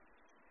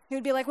 He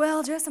would be like,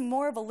 well, Jess, I'm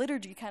more of a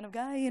liturgy kind of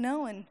guy, and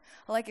I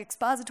like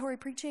expository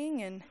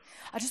preaching, and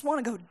I just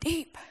want to go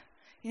deep.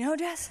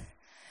 Jess? And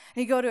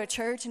he'd go to a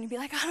church, and he'd be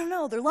like, I don't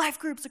know, their life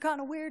groups are kind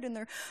of weird, and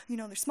their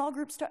small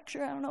group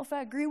structure, I don't know if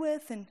I agree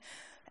with,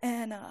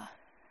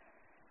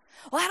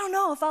 well, I don't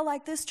know if I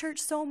like this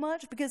church so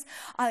much because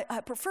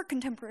I prefer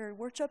contemporary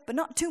worship, but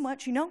not too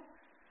much, And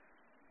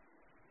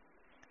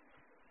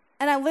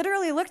I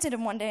literally looked at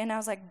him one day and I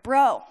was like,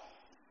 bro,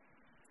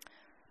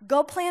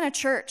 go plant a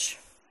church.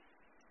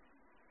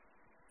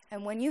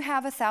 And when you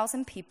have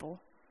 1,000 people,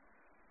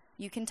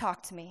 you can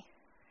talk to me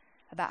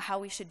about how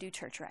we should do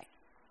church right.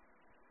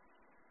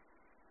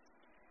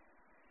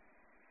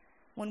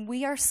 When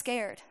we are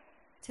scared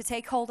to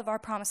take hold of our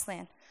promised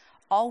land,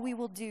 all we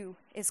will do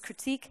is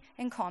critique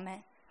and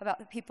comment about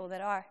the people that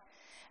are.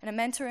 And a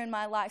mentor in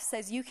my life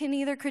says, you can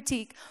either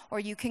critique or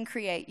you can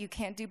create. You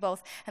can't do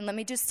both. And let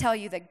me just tell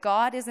you that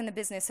God is in the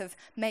business of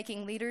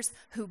making leaders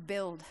who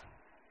build.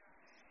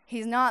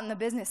 He's not in the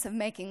business of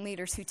making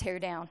leaders who tear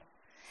down.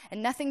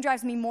 And nothing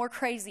drives me more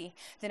crazy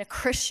than a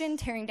Christian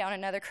tearing down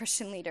another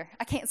Christian leader.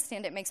 I can't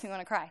stand it. It makes me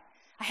want to cry.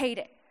 I hate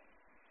it.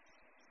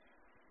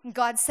 And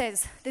God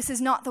says, this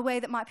is not the way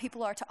that my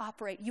people are to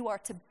operate. You are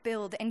to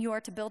build, and you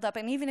are to build up.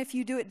 And even if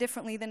you do it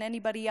differently than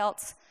anybody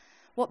else,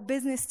 what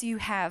business do you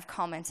have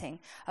commenting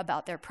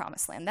about their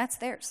promised land? That's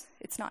theirs.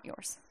 It's not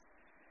yours.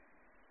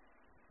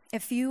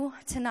 If you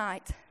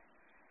tonight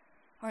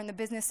are in the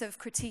business of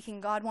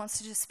critiquing, God wants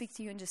to just speak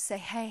to you and just say,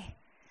 hey,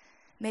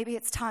 maybe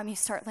it's time you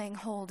start laying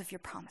hold of your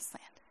promised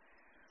land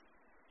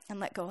and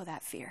let go of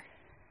that fear.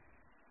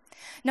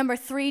 Number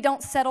 3,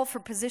 don't settle for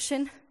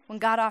position when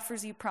God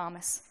offers you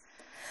promise.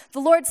 The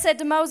Lord said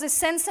to Moses,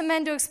 send some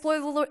men to explore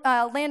the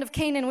land of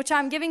Canaan, which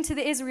I'm giving to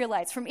the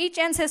Israelites. From each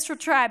ancestral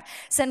tribe,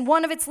 send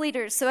one of its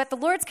leaders. So at the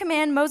Lord's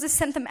command, Moses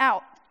sent them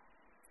out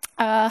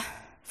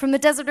from the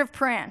desert of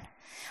Paran.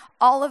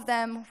 All of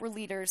them were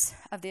leaders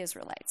of the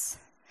Israelites.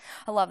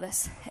 I love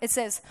this. It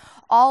says,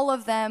 all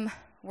of them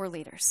were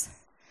leaders.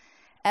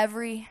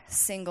 Every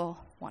single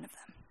one of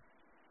them.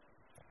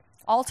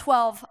 All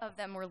 12 of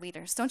them were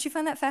leaders. Don't you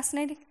find that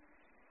fascinating?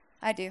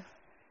 I do.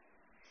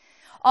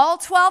 All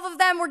 12 of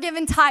them were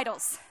given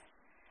titles.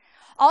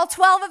 All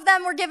 12 of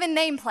them were given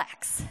name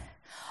plaques.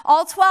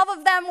 All 12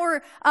 of them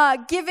were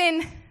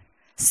given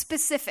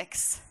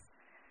specifics.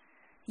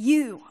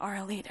 You are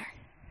a leader.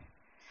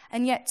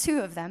 And yet 2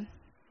 of them,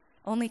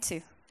 only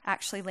 2,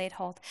 actually laid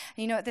hold.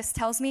 And you know what this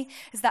tells me?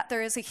 Is that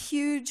there is a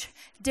huge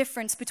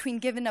difference between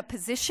given a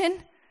position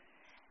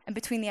and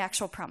between the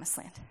actual promised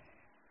land.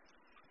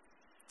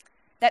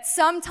 That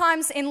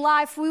sometimes in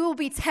life we will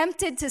be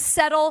tempted to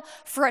settle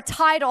for a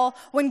title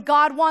when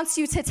God wants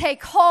you to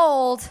take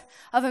hold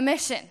of a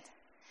mission.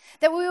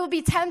 That we will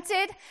be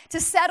tempted to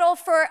settle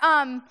for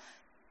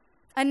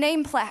a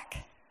name plaque,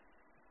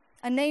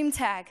 a name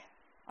tag,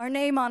 our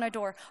name on a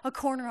door, a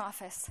corner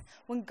office,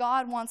 when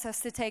God wants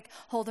us to take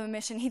hold of a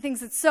mission. He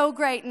thinks it's so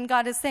great, and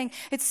God is saying,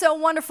 it's so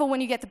wonderful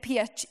when you get the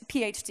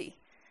PhD.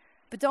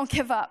 but don't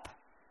give up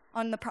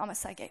on the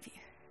promise I gave you.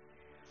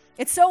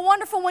 It's so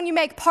wonderful when you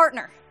make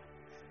partner,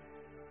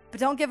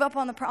 but don't give up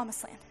on the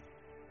promised land.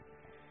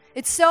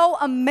 It's so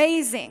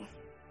amazing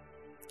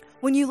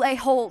when you lay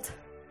hold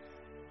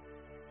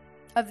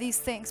of these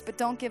things, but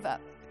don't give up.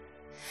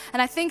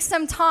 And I think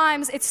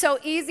sometimes it's so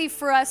easy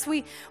for us,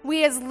 we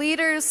as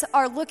leaders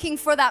are looking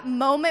for that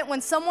moment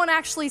when someone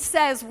actually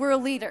says we're a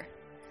leader.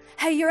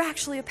 Hey, you're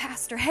actually a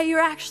pastor. Hey, you're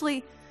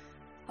actually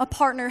a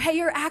partner. Hey,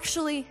 you're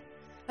actually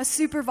a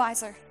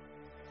supervisor.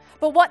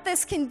 But what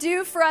this can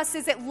do for us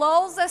is it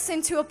lulls us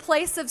into a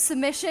place of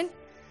submission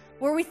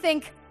where we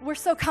think we're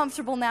so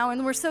comfortable now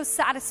and we're so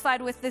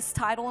satisfied with this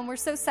title and we're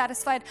so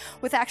satisfied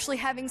with actually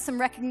having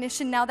some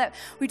recognition now that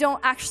we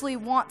don't actually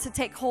want to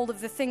take hold of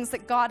the things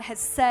that God has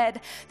said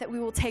that we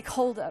will take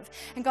hold of.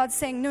 And God's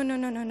saying,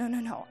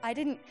 no. I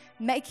didn't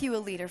make you a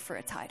leader for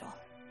a title.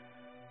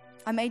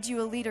 I made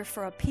you a leader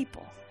for a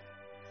people.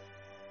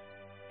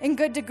 In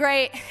Good to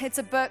Great, it's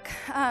a book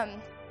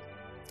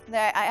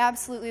that I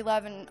absolutely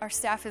love and our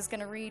staff is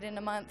going to read in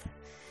a month.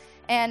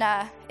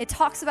 And it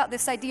talks about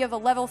this idea of a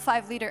level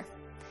 5 leader.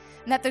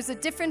 And that there's a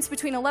difference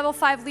between a level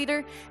 5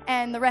 leader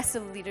and the rest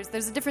of the leaders.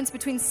 There's a difference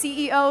between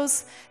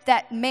CEOs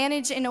that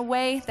manage in a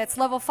way that's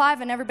level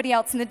 5 and everybody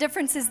else. And the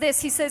difference is this.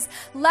 He says,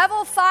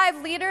 level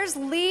 5 leaders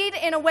lead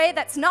in a way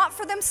that's not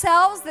for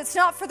themselves, that's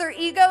not for their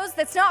egos,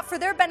 that's not for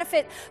their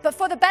benefit, but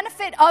for the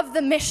benefit of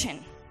the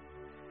mission,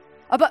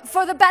 but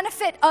for the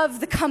benefit of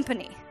the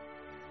company.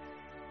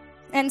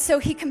 And so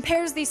he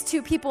compares these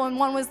two people, and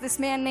one was this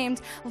man named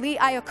Lee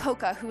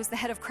Iacocca, who was the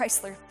head of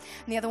Chrysler,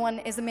 and the other one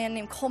is a man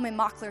named Coleman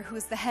Mockler, who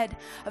was the head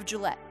of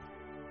Gillette.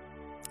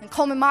 And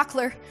Coleman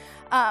Mockler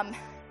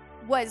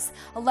was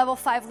a level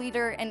 5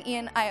 leader, and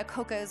Ian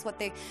Iacocca is what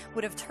they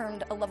would have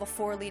termed a level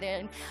 4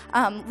 leader.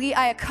 And Lee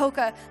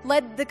Iacocca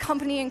led the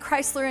company in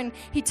Chrysler, and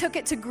he took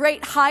it to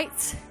great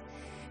heights.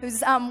 It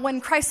was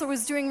when Chrysler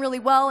was doing really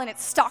well and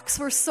its stocks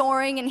were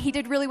soaring and he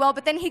did really well.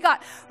 But then he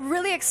got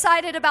really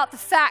excited about the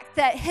fact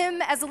that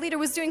him as a leader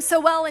was doing so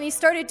well, and he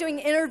started doing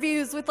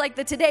interviews with like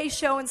the Today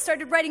Show and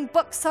started writing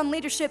books on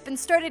leadership and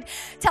started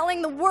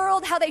telling the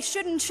world how they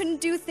should and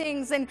shouldn't do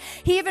things. And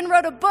he even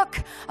wrote a book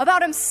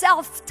about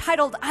himself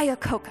titled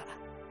Iacocca.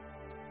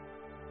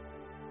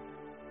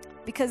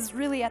 Because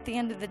really at the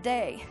end of the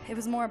day, it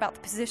was more about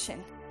the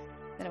position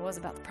than it was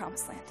about the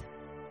promised land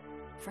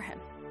for him.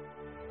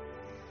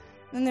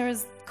 Then there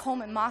was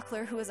Coleman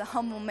Mockler, who was a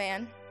humble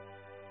man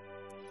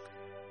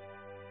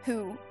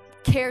who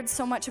cared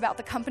so much about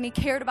the company,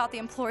 cared about the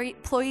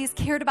employees,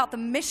 cared about the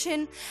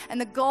mission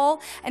and the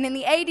goal. And in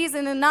the 80s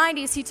and the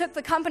 90s, he took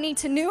the company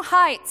to new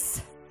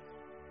heights.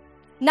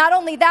 Not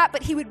only that,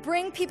 but he would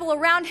bring people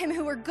around him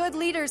who were good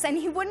leaders, and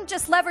he wouldn't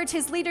just leverage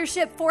his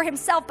leadership for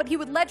himself, but he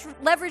would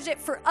leverage it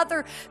for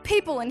other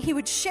people, and he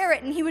would share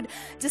it, and he would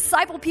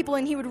disciple people,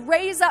 and he would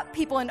raise up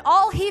people, and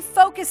all he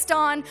focused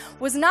on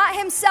was not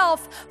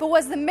himself, but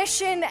was the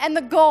mission and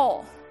the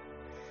goal.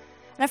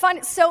 And I find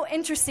it so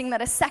interesting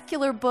that a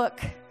secular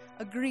book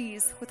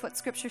agrees with what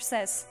Scripture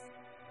says,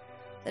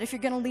 that if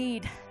you're going to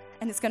lead,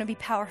 and it's going to be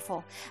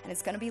powerful, and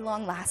it's going to be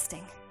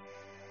long-lasting,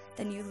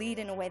 then you lead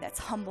in a way that's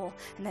humble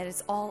and that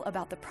is all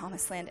about the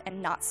promised land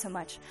and not so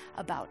much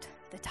about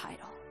the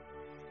title.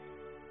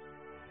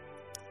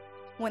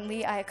 When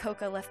Lee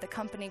Iacocca left the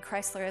company,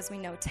 Chrysler, as we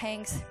know,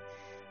 tanked.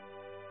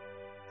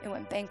 It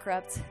went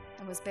bankrupt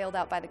and was bailed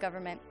out by the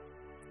government.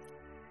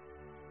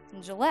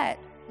 And Gillette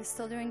is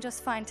still doing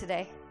just fine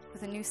today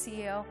with a new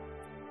CEO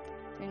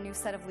and a new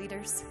set of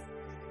leaders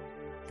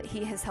that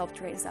he has helped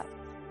raise up.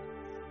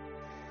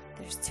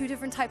 There's two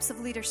different types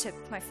of leadership,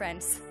 my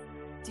friends.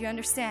 Do you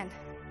understand?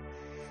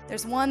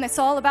 There's one that's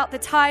all about the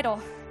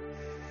title.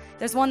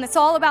 There's one that's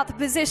all about the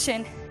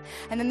position.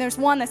 And then there's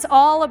one that's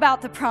all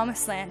about the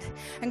promised land.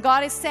 And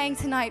God is saying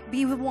tonight,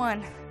 be the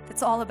one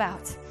that's all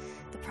about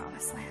the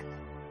promised land.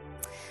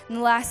 And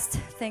the last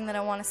thing that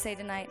I want to say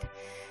tonight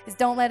is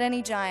don't let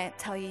any giant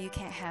tell you you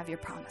can't have your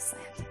promised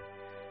land.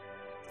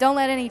 Don't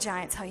let any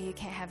giant tell you you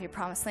can't have your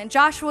promised land.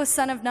 Joshua,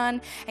 son of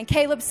Nun, and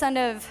Caleb, son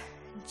of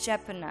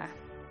Jephunneh,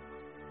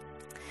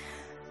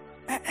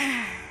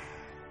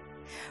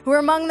 who were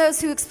among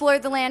those who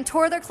explored the land,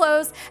 tore their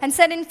clothes, and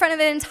said in front of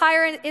the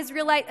entire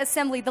Israelite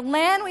assembly, the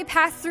land we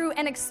passed through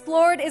and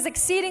explored is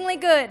exceedingly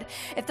good.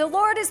 If the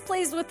Lord is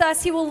pleased with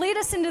us, he will lead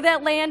us into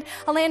that land,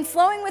 a land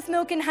flowing with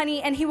milk and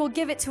honey, and he will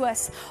give it to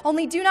us.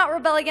 Only do not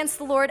rebel against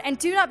the Lord, and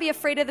do not be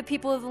afraid of the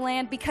people of the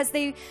land, because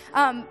we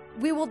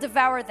will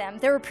devour them.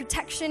 Their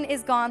protection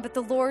is gone, but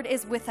the Lord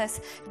is with us.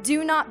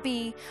 Do not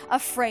be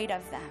afraid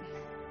of them.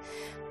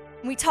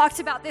 We talked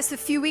about this a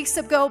few weeks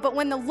ago, but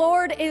when the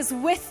Lord is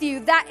with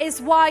you, that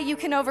is why you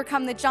can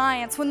overcome the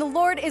giants. When the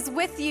Lord is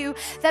with you,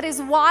 that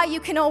is why you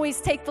can always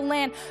take the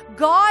land.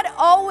 God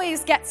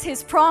always gets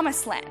his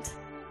promised land.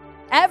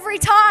 Every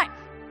time.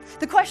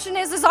 The question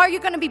is are you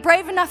going to be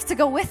brave enough to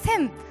go with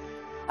him?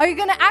 Are you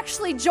going to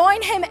actually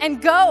join him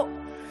and go?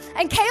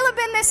 And Caleb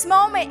in this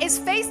moment is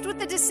faced with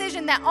the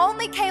decision that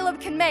only Caleb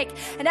can make.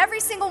 And every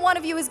single one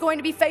of you is going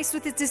to be faced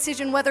with this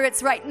decision, whether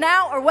it's right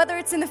now or whether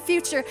it's in the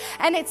future.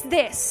 And it's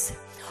this: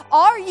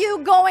 are you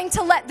going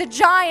to let the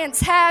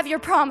giants have your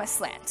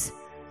promised land?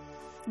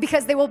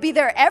 Because they will be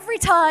there every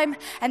time,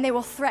 and they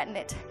will threaten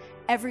it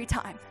every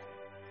time.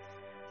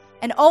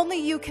 And only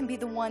you can be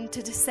the one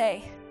to just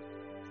say,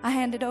 I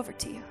hand it over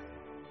to you.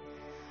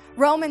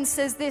 Romans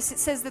says this, it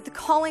says that the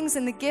callings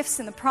and the gifts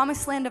and the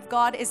promised land of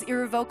God is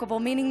irrevocable,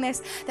 meaning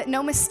this, that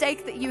no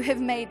mistake that you have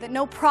made, that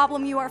no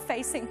problem you are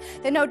facing,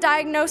 that no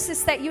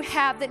diagnosis that you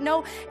have, that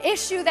no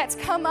issue that's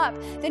come up,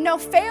 that no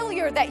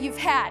failure that you've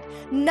had,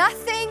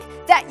 nothing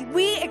that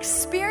we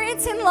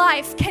experience in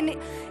life can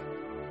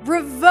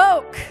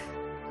revoke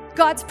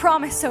God's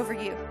promise over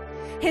you,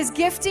 His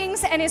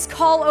giftings and His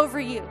call over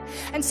you.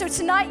 And so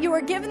tonight you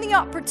are given the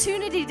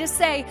opportunity to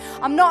say,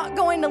 I'm not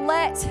going to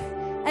let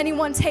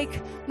anyone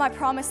take my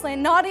promised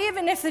land, not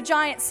even if the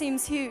giant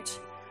seems huge.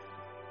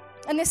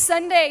 And this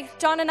Sunday,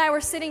 John and I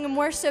were sitting in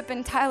worship,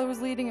 and Tyler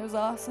was leading. It was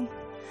awesome.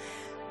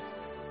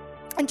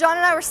 And John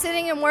and I were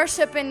sitting in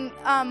worship, and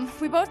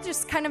we both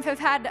just kind of have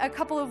had a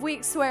couple of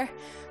weeks where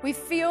we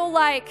feel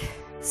like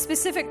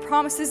specific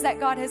promises that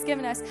God has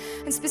given us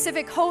and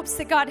specific hopes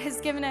that God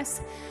has given us,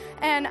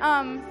 and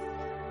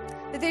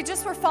that they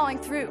just were falling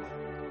through.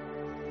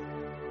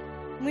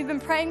 And we've been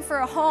praying for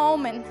a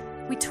home, and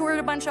we toured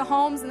a bunch of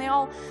homes, and they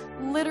all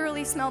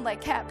literally smelled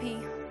like cat pee.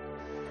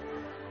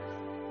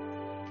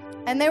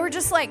 And they were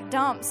just like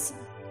dumps.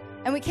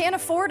 And we can't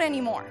afford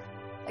anymore.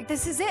 Like,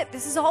 this is it.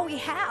 This is all we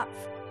have.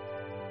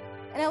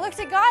 And I looked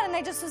at God, and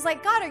I just was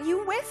like, God, are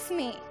you with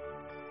me?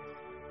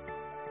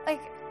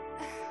 Like,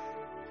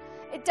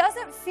 it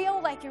doesn't feel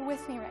like you're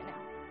with me right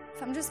now,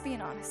 if I'm just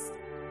being honest.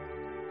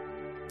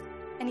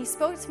 And He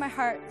spoke to my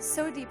heart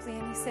so deeply,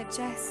 and He said,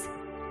 Jess,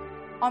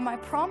 are my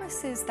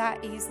promises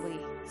that easily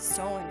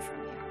stolen from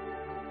you?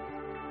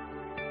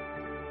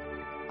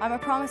 Are my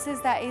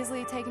promises that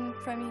easily taken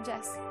from you,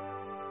 Jess?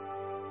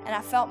 And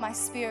I felt my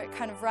spirit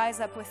kind of rise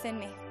up within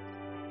me.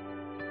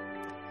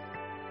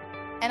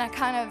 And I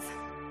kind of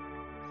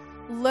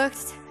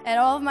looked at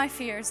all of my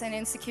fears and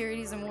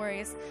insecurities and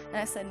worries, and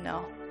I said,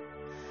 no.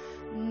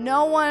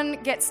 No one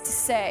gets to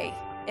say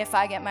if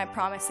I get my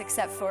promise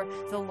except for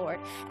the Lord.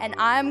 And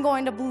I'm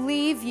going to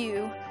believe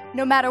you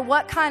no matter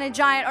what kind of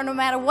giant or no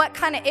matter what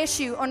kind of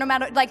issue or no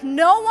matter, like,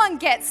 no one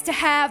gets to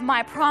have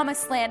my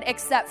promised land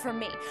except for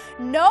me.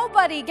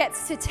 Nobody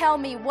gets to tell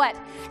me what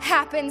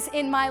happens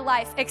in my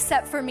life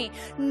except for me.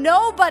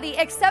 Nobody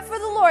except for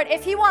the Lord.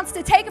 If He wants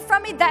to take it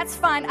from me, that's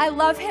fine. I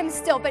love Him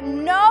still. But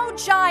no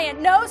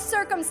giant, no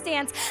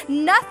circumstance,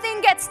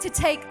 nothing gets to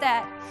take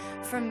that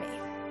from me.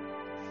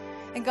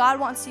 And God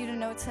wants you to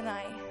know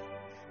tonight,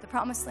 the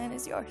promised land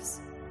is yours.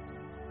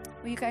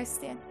 Will you guys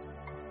stand?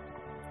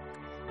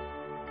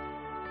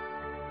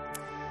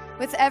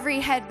 With every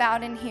head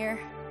bowed in here,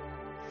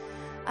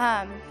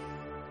 I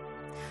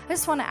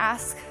just want to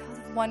ask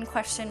one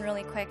question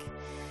really quick.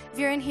 If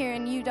you're in here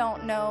and you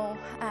don't know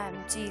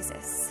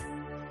Jesus,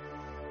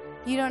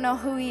 you don't know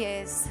who He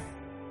is,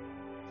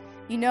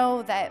 you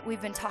know that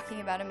we've been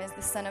talking about Him as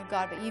the Son of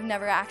God, but you've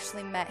never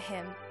actually met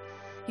Him.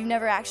 You've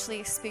never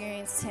actually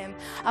experienced Him.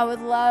 I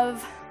would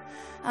love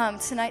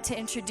tonight to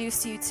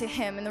introduce you to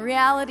Him. And the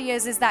reality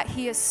is that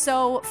He is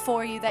so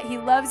for you, that He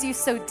loves you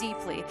so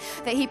deeply,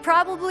 that He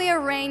probably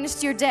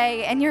arranged your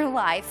day and your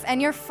life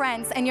and your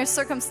friends and your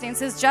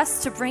circumstances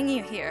just to bring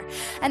you here.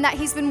 And that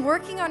He's been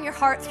working on your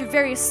heart through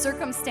various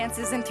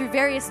circumstances and through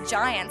various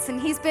giants.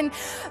 And He's been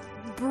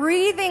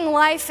breathing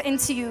life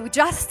into you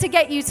just to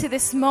get you to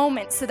this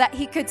moment so that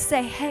He could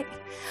say, hey,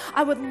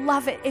 I would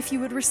love it if you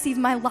would receive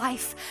my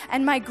life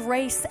and my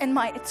grace and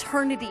my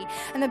eternity.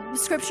 And the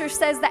scripture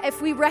says that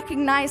if we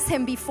recognize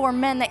Him before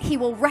men, that He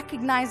will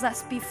recognize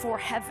us before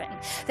heaven.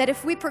 That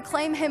if we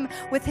proclaim Him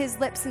with His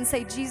lips and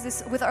say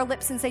Jesus, with our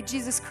lips and say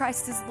Jesus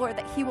Christ is Lord,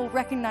 that He will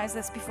recognize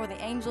us before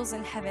the angels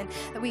in heaven,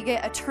 that we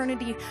get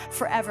eternity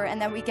forever,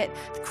 and that we get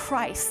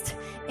Christ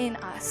in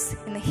us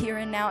in the here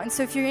and now. And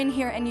so if you're in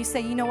here and you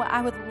say, you know what,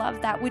 I would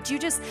love that, would you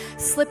just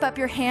slip up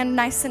your hand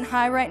nice and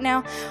high right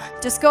now?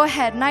 Just go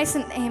ahead, nice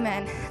and amen.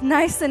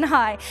 Nice and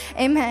high.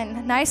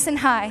 Amen. Nice and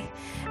high.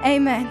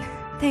 Amen.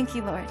 Thank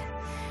you, Lord.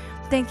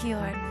 Thank you,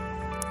 Lord.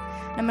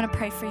 I'm going to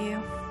pray for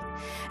you.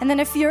 And then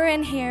if you're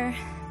in here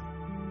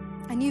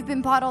and you've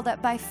been bottled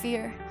up by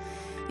fear,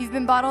 you've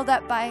been bottled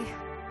up by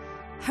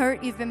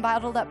hurt, you've been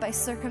bottled up by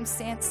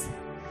circumstance,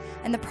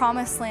 and the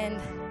promised land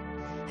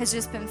has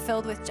just been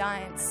filled with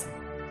giants,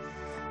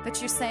 but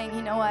you're saying,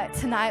 you know what,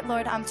 tonight,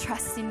 Lord, I'm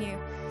trusting you,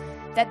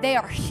 that they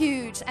are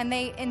huge and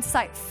they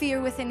incite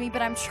fear within me,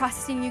 but I'm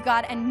trusting you,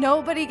 God, and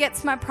nobody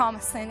gets my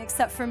promised land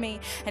except for me.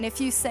 And if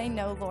you say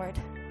no, Lord,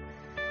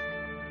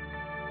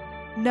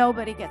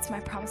 nobody gets my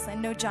promised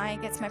land, no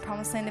giant gets my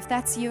promised land. If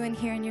that's you in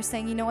here and you're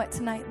saying, you know what,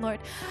 tonight, Lord,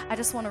 I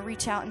just want to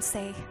reach out and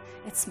say,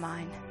 it's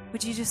mine.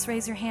 Would you just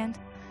raise your hand?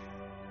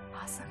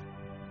 Awesome.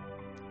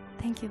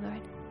 Thank you,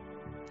 Lord.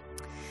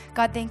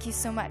 God, thank you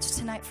so much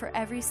tonight for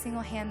every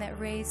single hand that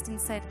raised and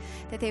said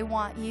that they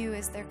want you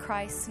as their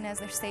Christ and as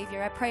their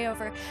Savior. I pray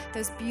over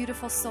those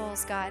beautiful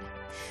souls, God.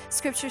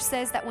 Scripture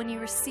says that when you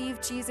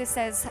receive Jesus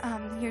as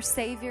your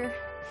Savior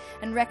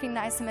and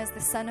recognize him as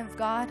the Son of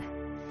God,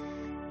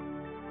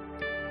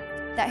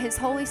 that his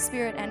Holy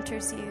Spirit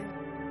enters you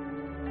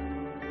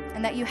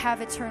and that you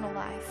have eternal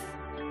life.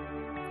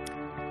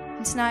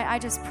 And tonight, I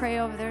just pray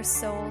over their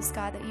souls,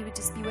 God, that you would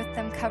just be with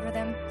them, cover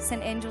them,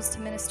 send angels to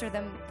minister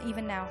them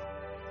even now.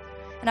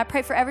 And I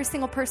pray for every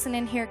single person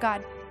in here,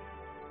 God,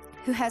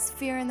 who has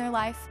fear in their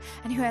life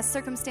and who has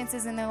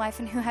circumstances in their life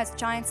and who has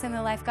giants in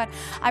their life. God,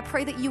 I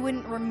pray that you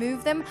wouldn't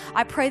remove them.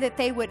 I pray that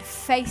they would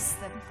face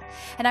them.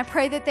 And I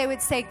pray that they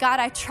would say, God,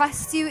 I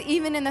trust you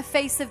even in the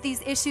face of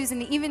these issues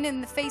and even in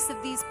the face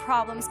of these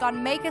problems. God,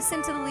 make us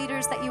into the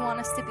leaders that you want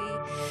us to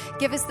be.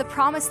 Give us the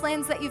promised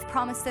lands that you've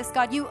promised us.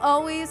 God, you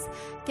always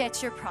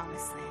get your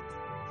promised land,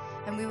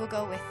 and we will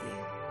go with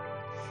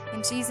you.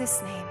 In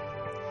Jesus' name,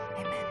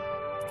 amen.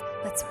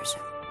 Let's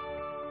worship.